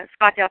the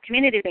Scottsdale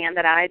Community Band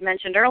that I had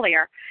mentioned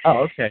earlier. Oh,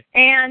 okay.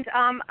 And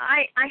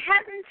I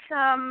hadn't,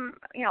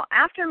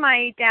 after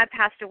my dad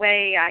passed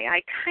away,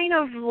 I kind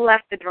of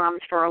left the drums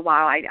for a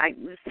while. I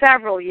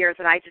several years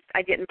that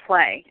I didn't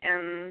play,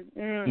 and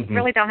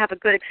really don't have a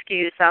good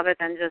excuse other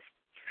than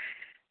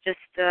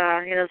just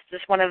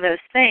one of those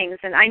things.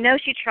 And I know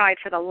she tried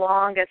for the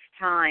longest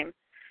time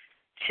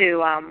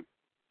to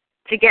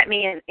get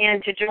me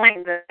in to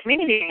join the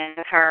community band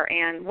with her.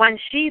 And when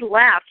she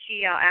left,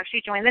 she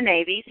actually joined the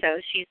Navy,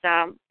 so she's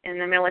in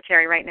the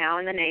military right now,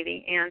 in the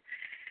Navy. And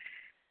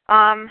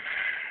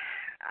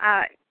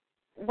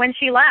when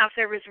she left,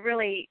 there was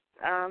really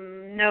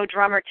no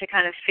drummer to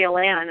kind of fill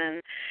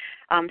in,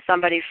 and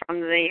somebody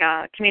from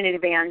the community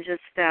band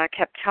just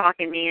kept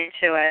talking me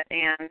into it.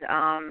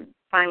 And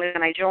finally,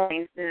 when I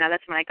joined,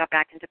 that's when I got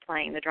back into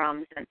playing the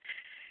drums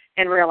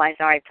and realized,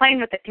 all right, playing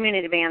with the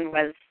community band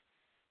was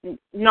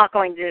not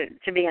going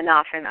to be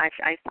enough, and I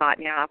thought,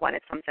 I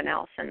wanted something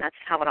else, and that's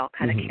how it all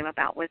kind of came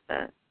about with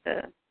the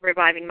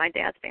reviving my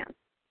dad's band.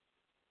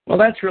 Well,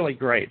 that's really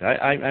great.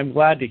 I'm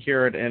glad to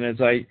hear it, and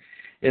as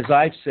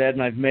I've said,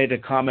 and I've made a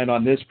comment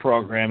on this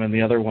program and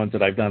the other ones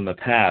that I've done in the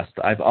past,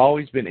 I've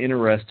always been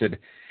interested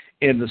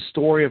in the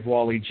story of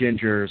Wally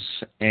Gingers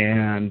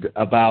and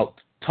about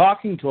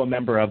talking to a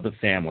member of the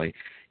family,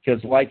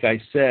 because like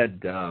I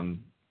said,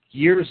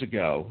 years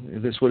ago,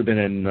 this would have been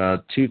in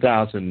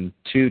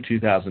 2002,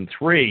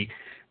 2003,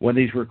 when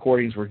these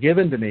recordings were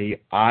given to me,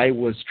 I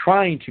was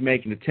trying to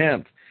make an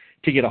attempt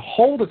to get a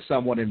hold of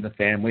someone in the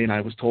family, and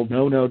I was told,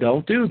 no,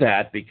 don't do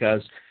that,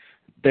 because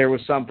there was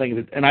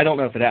something, and I don't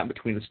know if it happened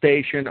between the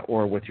station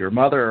or with your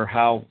mother or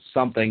how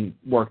something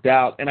worked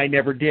out, and I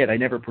never did. I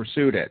never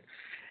pursued it.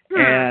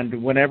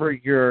 And whenever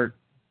your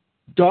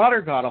daughter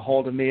got a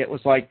hold of me, it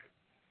was like,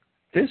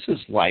 this is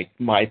like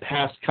my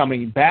past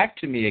coming back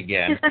to me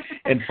again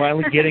and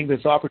finally getting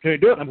this opportunity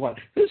to do it. I'm like,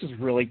 this is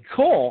really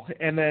cool.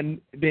 And then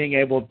being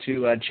able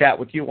to chat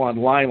with you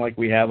online like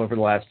we have over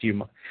the last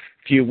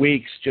few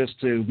weeks just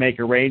to make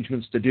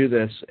arrangements to do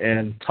this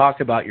and talk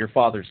about your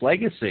father's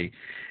legacy,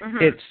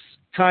 it's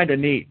kind of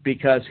neat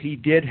because he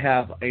did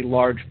have a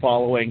large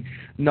following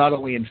not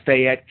only in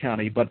Fayette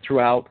County but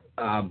throughout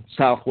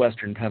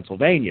southwestern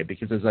Pennsylvania,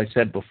 because as I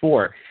said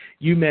before,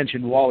 you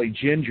mentioned Wally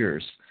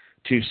Gingers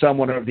to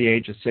someone over the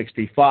age of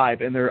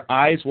 65, and their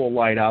eyes will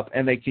light up,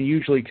 and they can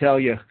usually tell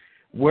you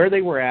where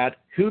they were at,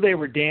 who they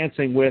were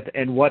dancing with,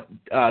 and what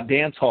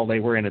dance hall they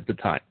were in at the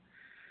time.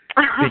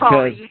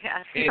 Because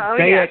in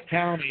Fayette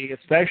County,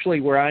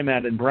 especially where I'm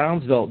at in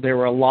Brownsville, there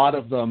were a lot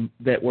of them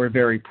that were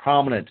very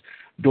prominent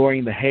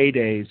during the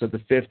heydays of the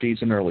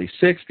 50s and early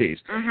 60s.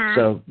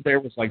 So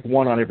there was like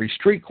one on every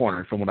street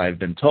corner from what I've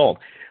been told.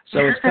 So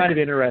it's kind of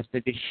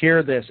interesting to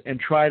hear this and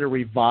try to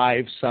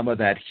revive some of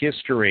that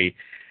history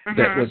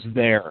that was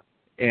there,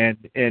 and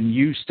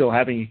you still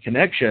having a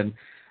connection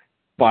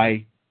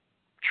by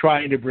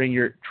trying to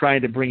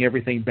bring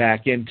everything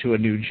back into a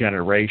new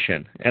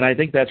generation. And I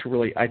think that's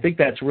really, I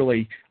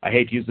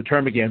hate to use the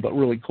term again, but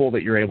really cool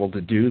that you're able to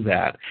do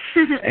that.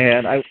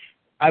 And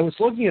I was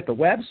looking at the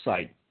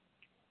website,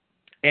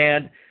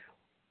 and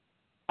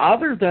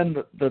other than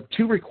the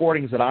two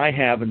recordings that I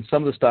have and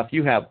some of the stuff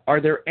you have, are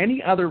there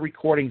any other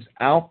recordings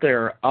out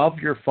there of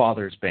your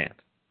father's band?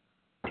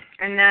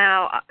 And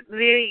now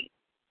the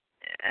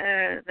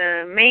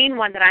main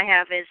one that I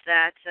have is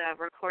that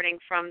recording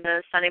from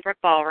the Sunnybrook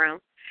Ballroom.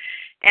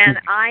 And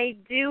I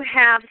do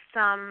have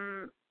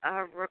some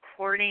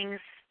recordings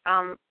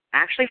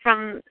actually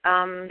from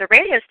the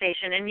radio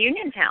station in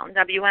Uniontown,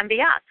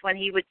 WMBS, when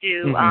he would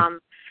do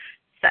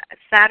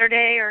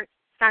Saturday or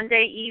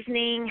Sunday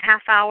evening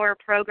half-hour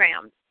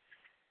programs.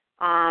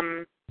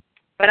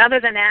 But other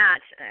than that,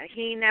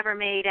 he never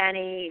made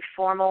any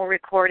formal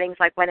recordings,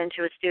 like went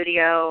into a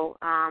studio.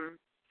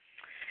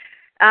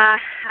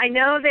 I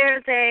know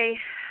there's a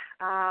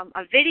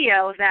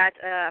video that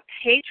a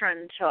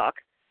patron took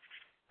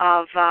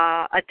of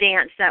a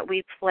dance that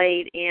we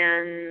played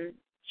in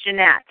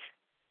Jeanette.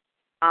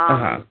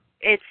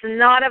 It's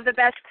not of the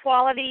best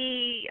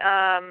quality,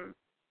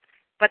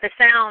 but the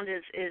sound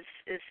is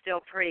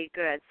still pretty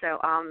good. So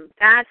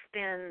that's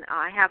been,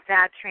 I have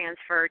that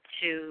transferred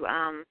to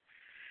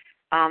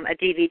a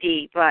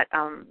DVD. But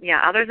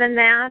other than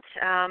that,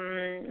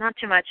 not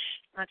too much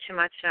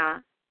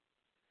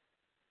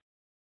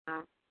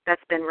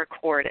that's been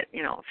recorded,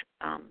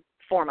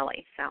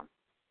 formally. So.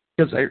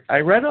 Because I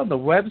read on the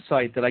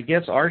website that I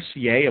guess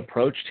RCA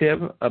approached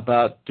him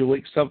about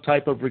doing some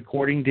type of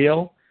recording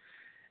deal,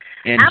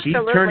 and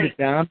Absolutely. he turned it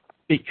down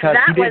because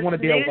he didn't want to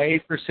be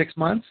away for 6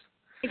 months.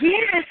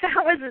 Yes,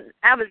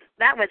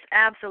 that was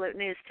absolute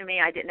news to me.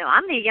 I didn't know.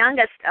 I'm the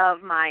youngest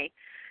of my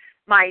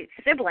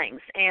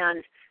siblings,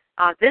 and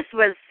this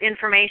was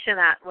information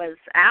that was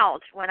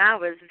out when I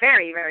was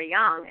very, very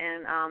young.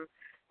 And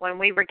when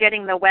we were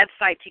getting the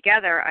website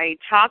together, I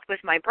talked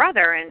with my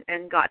brother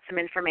and got some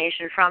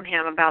information from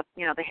him about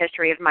the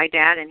history of my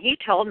dad, and he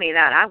told me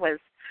that I was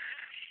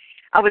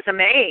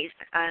amazed,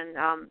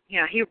 and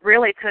he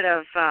really could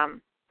have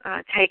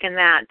taken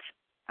that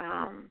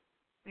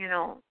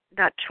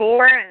that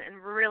tour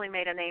and really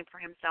made a name for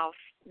himself,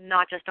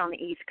 not just on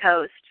the East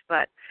Coast,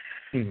 but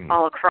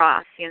all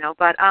across,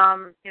 But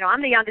I'm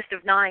the youngest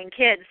of 9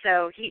 kids,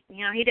 so he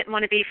didn't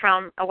want to be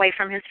away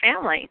from his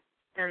family,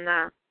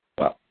 and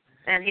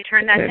he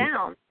turned that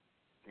down.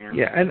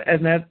 Yeah, and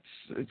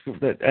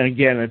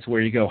again, that's where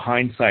you go.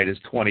 Hindsight is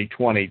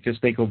 20/20. Just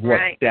think of what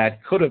Dad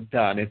could have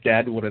done if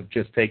Dad would have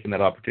just taken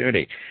that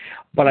opportunity.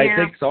 But I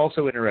think it's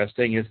also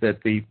interesting is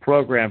that the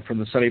program from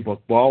the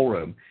Sunnybrook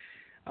Ballroom,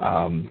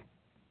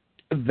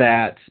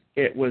 that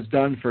it was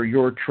done for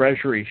your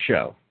Treasury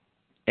show,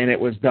 and it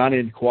was done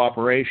in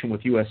cooperation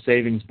with U.S.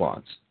 savings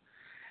bonds.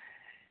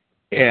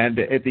 And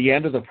at the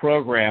end of the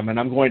program, and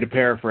I'm going to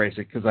paraphrase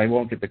it because I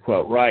won't get the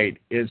quote right,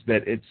 is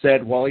that it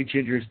said Wally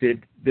Gingers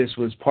this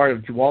was part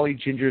of Wally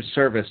Gingers'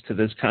 service to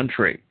this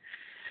country,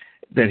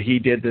 that he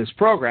did this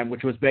program,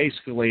 which was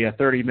basically a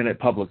 30-minute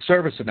public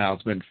service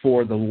announcement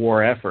for the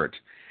war effort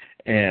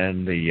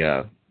and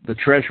the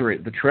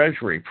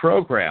Treasury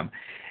program.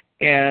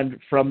 And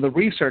from the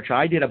research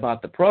I did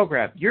about the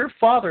program, your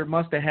father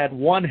must have had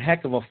one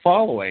heck of a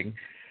following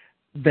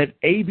that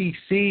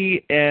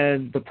ABC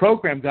and the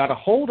program got a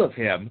hold of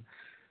him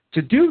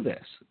to do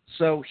this.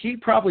 So he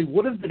probably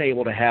would have been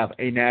able to have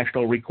a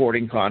national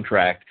recording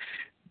contract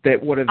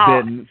that would have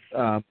been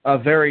a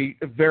very,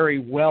 very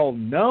well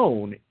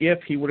known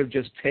if he would have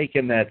just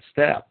taken that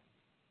step.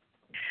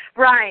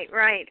 Right.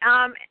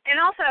 And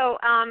also,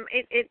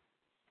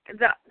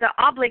 the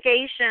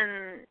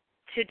obligation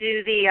to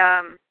do the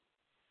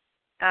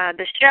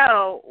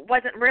show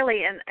wasn't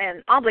really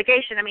an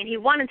obligation. I mean, he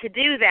wanted to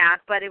do that,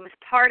 but it was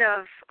part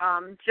of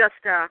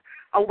just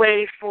a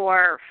way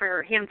for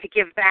him to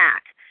give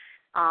back,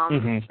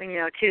 to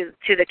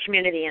the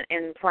community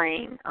in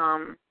playing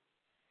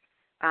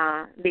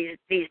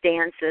these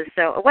dances.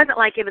 So it wasn't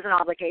like it was an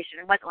obligation.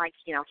 It wasn't like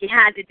he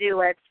had to do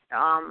it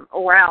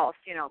or else.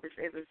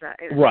 It was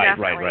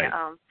definitely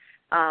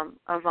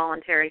a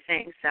voluntary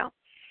thing. So.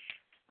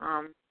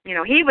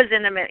 He was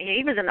in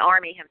the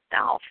Army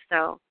himself,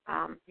 so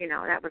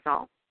that was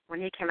all.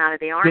 When he came out of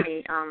the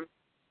Army,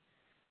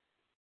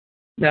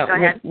 now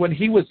when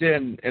he was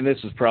in, and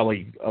this is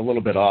probably a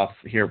little bit off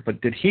here, but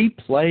did he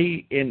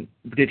play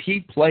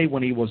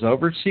when he was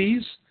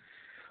overseas,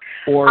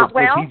 or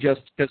was he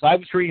just? Because I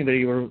was reading that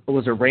he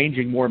was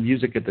arranging more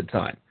music at the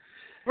time.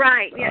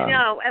 Right. Yeah.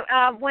 No.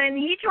 When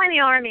he joined the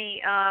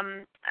Army,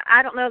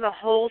 I don't know the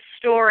whole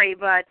story,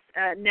 but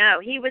no,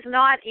 he was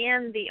not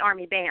in the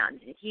Army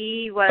band.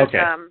 He was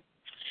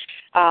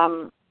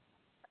a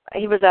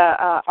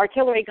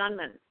artillery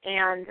gunman,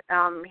 and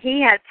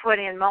he had put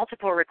in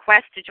multiple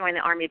requests to join the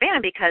Army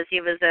band because he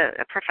was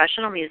a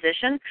professional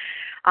musician,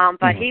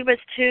 but he was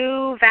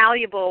too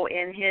valuable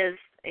in his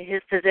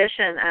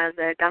position as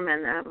a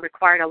gunman.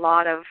 Required a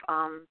lot of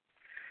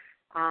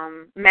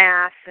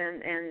math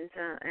and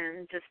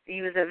just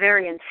he was a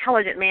very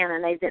intelligent man,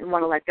 and they didn't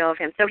want to let go of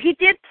him. So he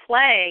did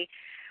play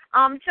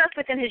just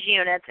within his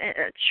units,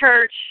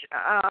 church,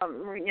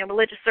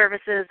 religious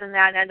services, and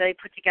that, and they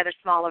put together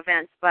small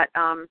events. But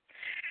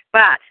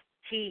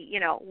he,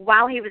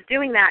 while he was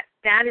doing that,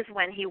 that is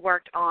when he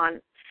worked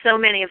on so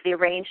many of the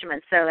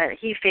arrangements. So that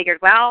he figured,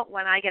 well,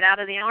 when I get out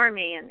of the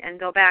Army and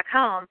go back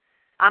home,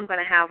 I'm going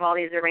to have all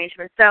these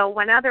arrangements. So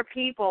when other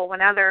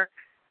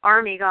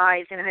Army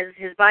guys,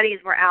 his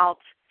buddies were out,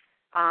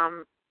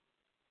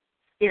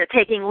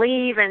 taking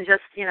leave and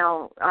just,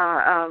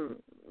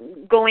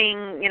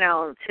 going,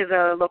 to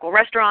the local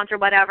restaurants or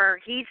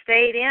whatever. He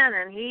stayed in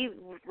and he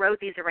wrote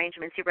these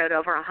arrangements. He wrote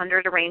over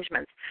 100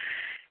 arrangements,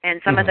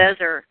 and some of those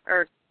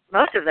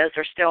most of those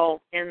are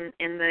still in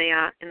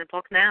the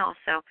book now.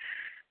 So,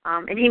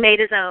 and he made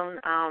his own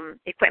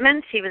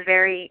equipment. He was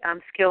very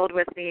skilled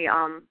with the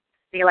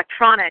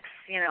electronics,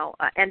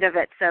 end of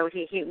it. So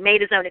he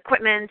made his own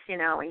equipment,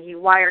 and he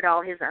wired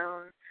all his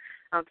own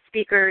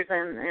speakers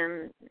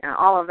and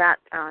all of that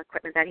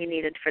equipment that he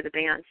needed for the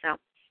band. So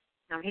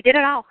he did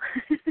it all.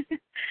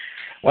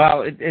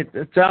 Well,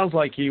 it sounds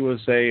like he was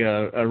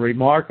a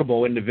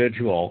remarkable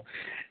individual,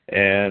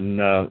 and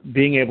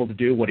being able to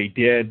do what he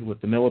did with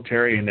the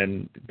military and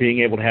then being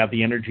able to have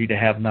the energy to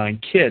have 9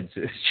 kids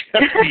is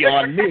just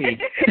beyond me.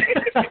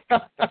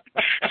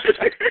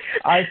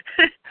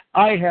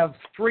 I have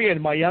 3,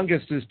 and my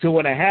youngest is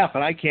 2.5,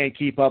 and I can't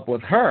keep up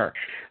with her.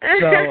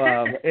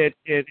 So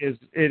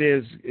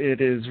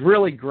it is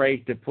really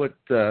great to put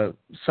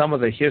some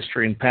of the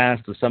history and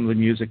past of some of the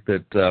music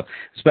that,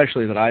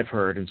 especially that I've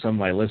heard and some of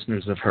my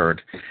listeners have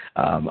heard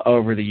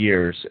over the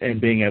years, and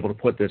being able to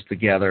put this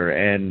together.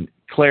 And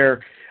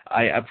Claire,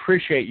 I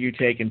appreciate you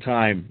taking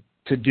time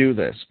to do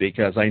this,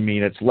 because I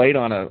mean it's late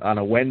on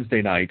a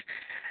Wednesday night,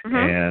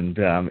 and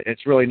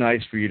it's really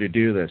nice for you to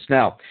do this.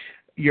 Now,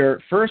 your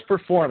first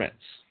performance,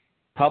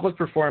 public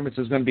performance,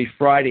 is going to be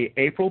Friday,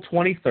 April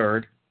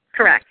 23rd.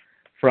 Correct.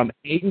 From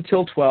 8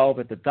 until 12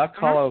 at the Duck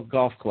Hollow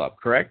Golf Club,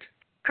 correct?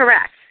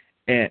 Correct.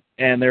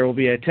 And there will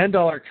be a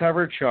 $10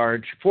 cover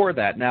charge for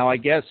that. Now, I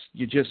guess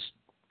you just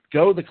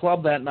go to the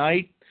club that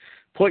night,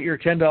 put your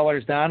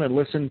 $10 down, and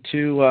listen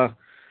to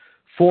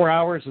 4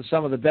 hours of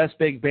some of the best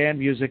big band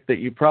music that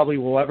you probably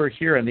will ever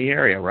hear in the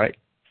area, right?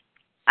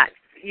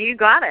 You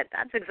got it.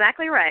 That's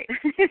exactly right.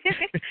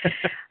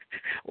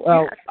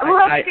 Well, yes.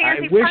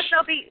 I wish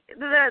there'll be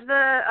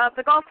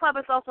the golf club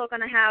is also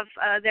going to have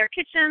their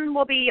kitchen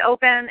will be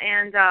open,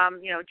 and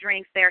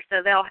drinks there,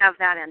 so they'll have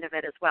that end of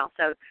it as well.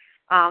 So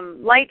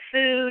light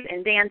food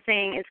and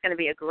dancing. It's going to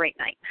be a great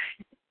night.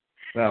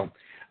 Well,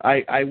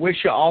 I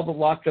wish you all the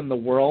luck in the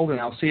world, and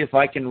I'll see if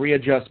I can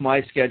readjust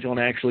my schedule and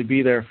actually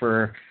be there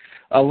for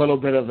a little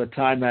bit of the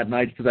time that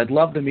night, because I'd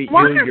love to meet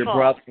you, your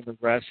brother, and the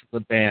rest of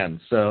the band.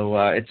 So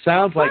it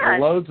sounds like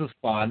loads of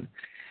fun,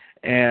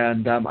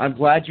 and I'm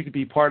glad you could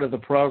be part of the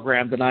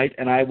program tonight.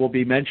 And I will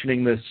be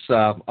mentioning this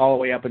all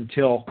the way up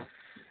until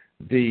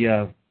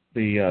the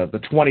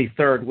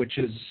 23rd, which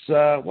is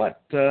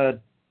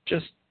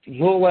just a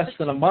little less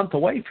than a month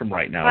away from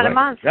right now. About right? a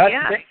month, That's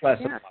yeah. less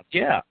than a month,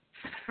 yeah.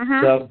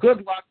 Mm-hmm. So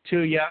good luck to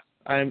you.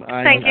 I'm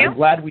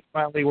glad we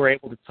finally were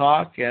able to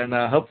talk, and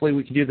hopefully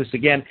we can do this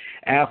again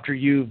after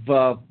you've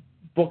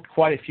booked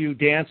quite a few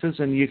dances,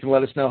 and you can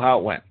let us know how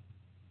it went.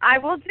 I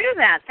will do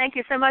that. Thank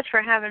you so much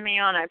for having me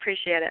on. I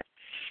appreciate it.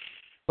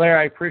 Claire,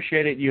 I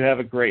appreciate it. You have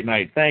a great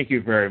night. Thank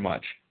you very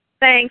much.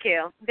 Thank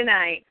you. Good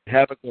night.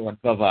 Have a good one.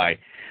 Bye-bye.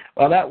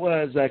 Well, that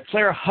was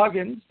Clare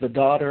Huygens, the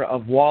daughter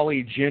of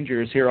Wally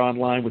Gingers, here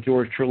online with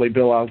yours truly,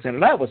 Bill Alexander.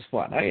 That was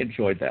fun. I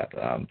enjoyed that.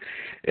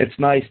 It's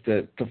nice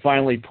to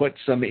finally put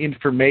some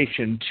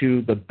information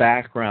to the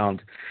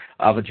background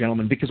of a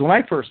gentleman, because when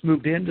I first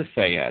moved into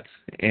Fayette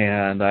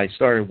and I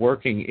started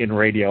working in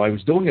radio, I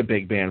was doing a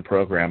big band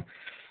program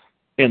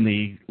in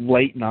the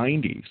late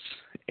 90s,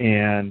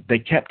 and they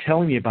kept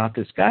telling me about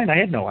this guy, and I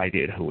had no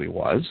idea who he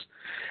was.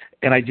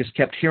 And I just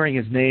kept hearing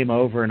his name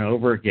over and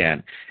over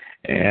again.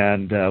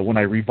 And when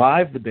I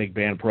revived the big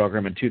band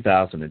program in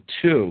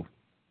 2002,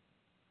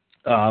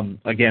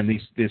 again,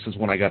 this is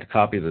when I got a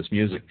copy of this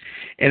music.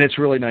 And it's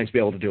really nice to be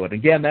able to do it.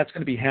 Again, that's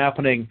going to be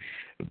happening.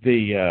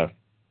 The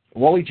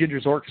Wally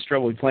Gingers Orchestra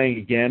will be playing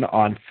again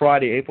on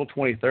Friday, April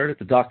 23rd at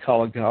the Duck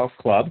Hollow Golf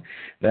Club.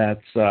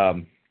 That's,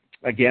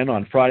 again,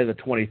 on Friday the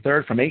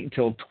 23rd from 8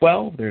 until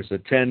 12. There's a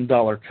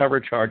 $10 cover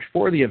charge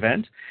for the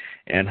event.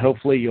 And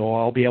hopefully you'll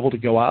all be able to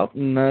go out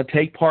and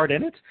take part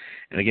in it.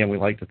 And again, we'd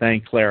like to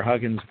thank Clare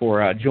Huygens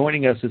for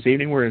joining us this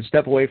evening. We're going to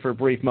step away for a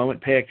brief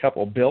moment, pay a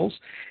couple of bills,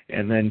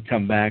 and then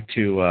come back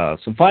to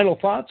some final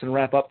thoughts and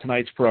wrap up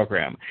tonight's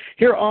program.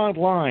 Here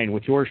online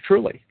with yours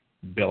truly,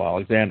 Bill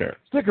Alexander.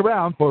 Stick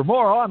around for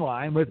more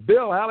online with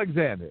Bill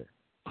Alexander.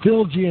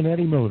 Phil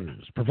Giannetti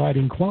Motors,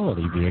 providing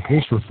quality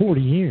vehicles for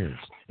 40 years.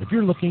 If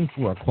you're looking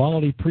for a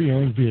quality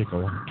pre-owned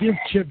vehicle, give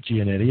Chip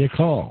Giannetti a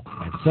call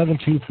at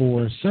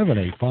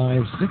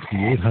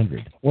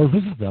 724-785-6800 or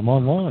visit them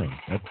online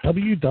at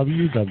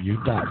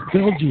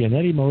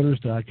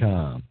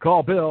www.philgiannettymotors.com.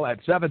 Call Bill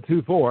at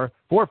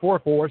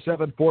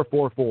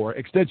 724-444-7444,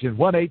 extension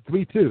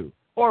 1832,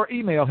 or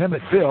email him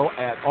at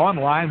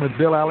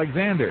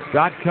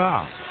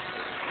bill@onlinewithbillalexander.com.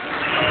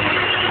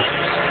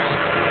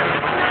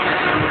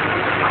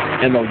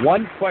 And the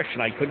one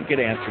question I couldn't get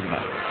answered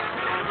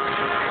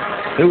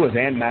tonight, who was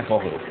Ann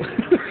McElhoo?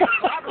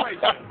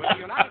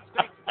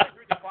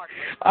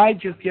 I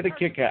just get a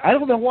kick out. I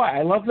don't know why.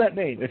 I love that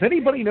name. If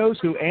anybody knows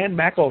who Ann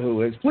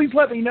McElhoo is, please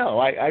let me know.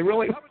 I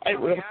really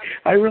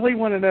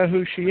want to know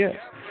who she is.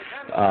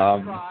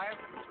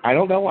 I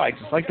don't know why. I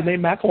just like the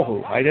name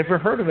McElhoo. I never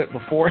heard of it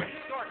before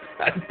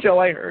until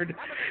I heard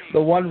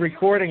the one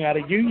recording out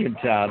of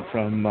Uniontown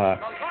from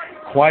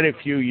quite a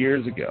few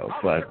years ago.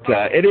 But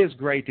it is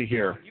great to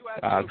hear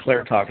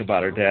Claire talk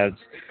about her dad's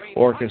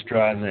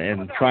orchestra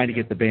and trying to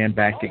get the band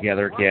back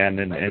together again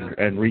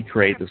and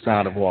recreate the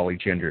sound of Wally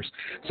Gingers.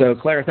 So,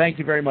 Claire, thank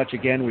you very much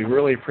again. We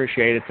really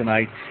appreciate it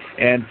tonight.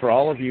 And for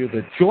all of you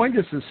that joined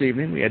us this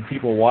evening, we had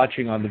people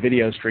watching on the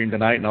video stream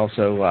tonight and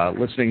also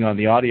listening on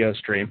the audio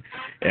stream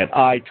at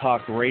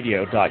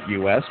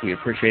italkradio.us. We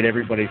appreciate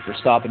everybody for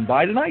stopping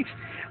by tonight.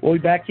 We'll be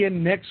back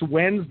in next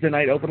Wednesday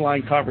night, open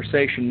line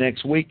conversation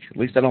next week. At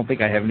least I don't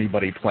think I have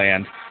anybody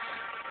planned.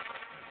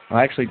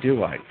 Well, actually,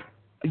 do I?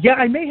 Yeah,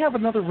 I may have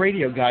another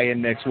radio guy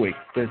in next week.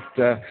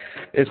 That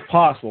is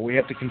possible. We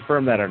have to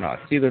confirm that or not.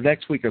 It's either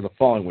next week or the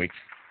following week.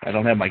 I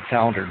don't have my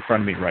calendar in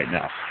front of me right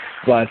now.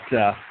 But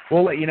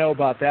we'll let you know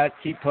about that.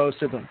 Keep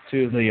posted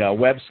to the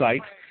website,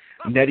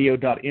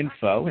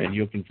 netio.info, and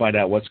you can find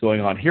out what's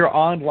going on here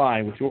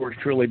online with yours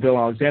truly, Bill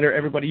Alexander.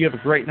 Everybody, you have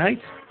a great night,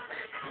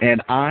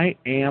 and I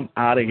am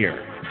out of here.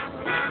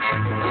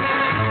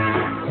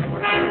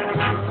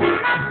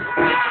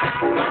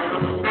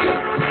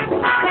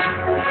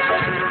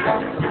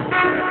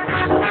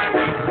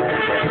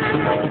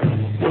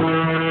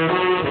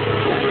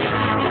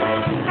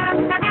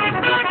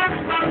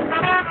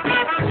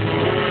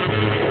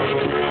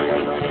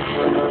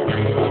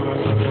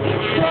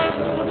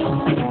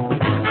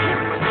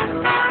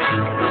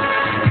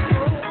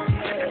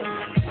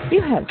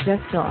 You have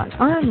just gone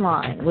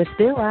online with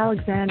Bill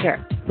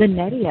Alexander, The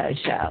Netio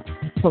Show.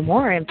 For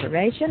more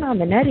information on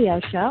The Netio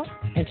Show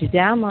and to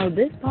download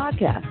this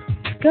podcast,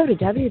 go to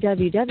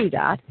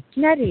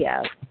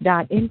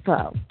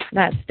www.netio.info.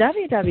 That's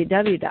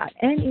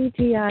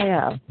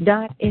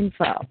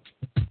www.netio.info.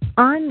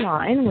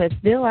 Online with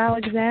Bill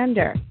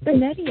Alexander, The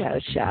Netio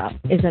Show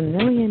is a $1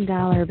 Million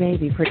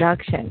Baby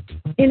production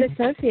in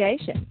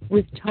association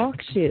with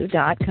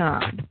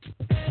TalkShoe.com.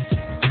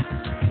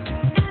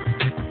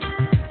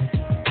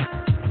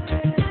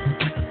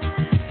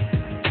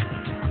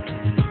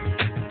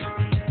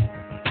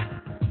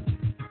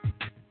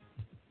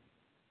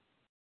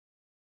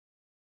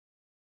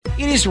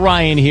 It is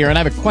Ryan here, and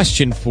I have a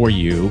question for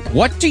you.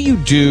 What do you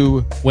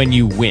do when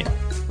you win?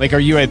 Like, are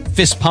you a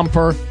fist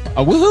pumper,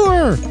 a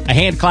woohooer, a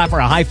hand clapper,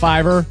 a high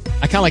fiver?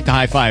 I kind of like the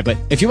high five, but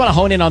if you want to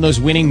hone in on those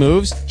winning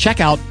moves, check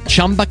out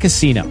Chumba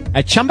Casino.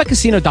 At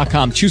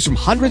ChumbaCasino.com, choose from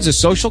hundreds of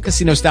social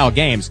casino-style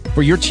games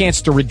for your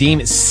chance to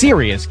redeem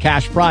serious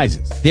cash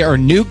prizes. There are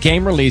new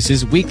game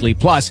releases weekly,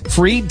 plus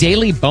free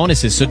daily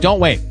bonuses, so don't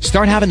wait.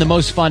 Start having the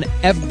most fun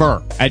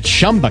ever at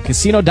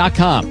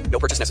ChumbaCasino.com. No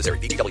purchase necessary.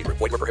 VGW Group.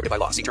 Void where prohibited by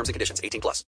law. See terms and conditions. 18+.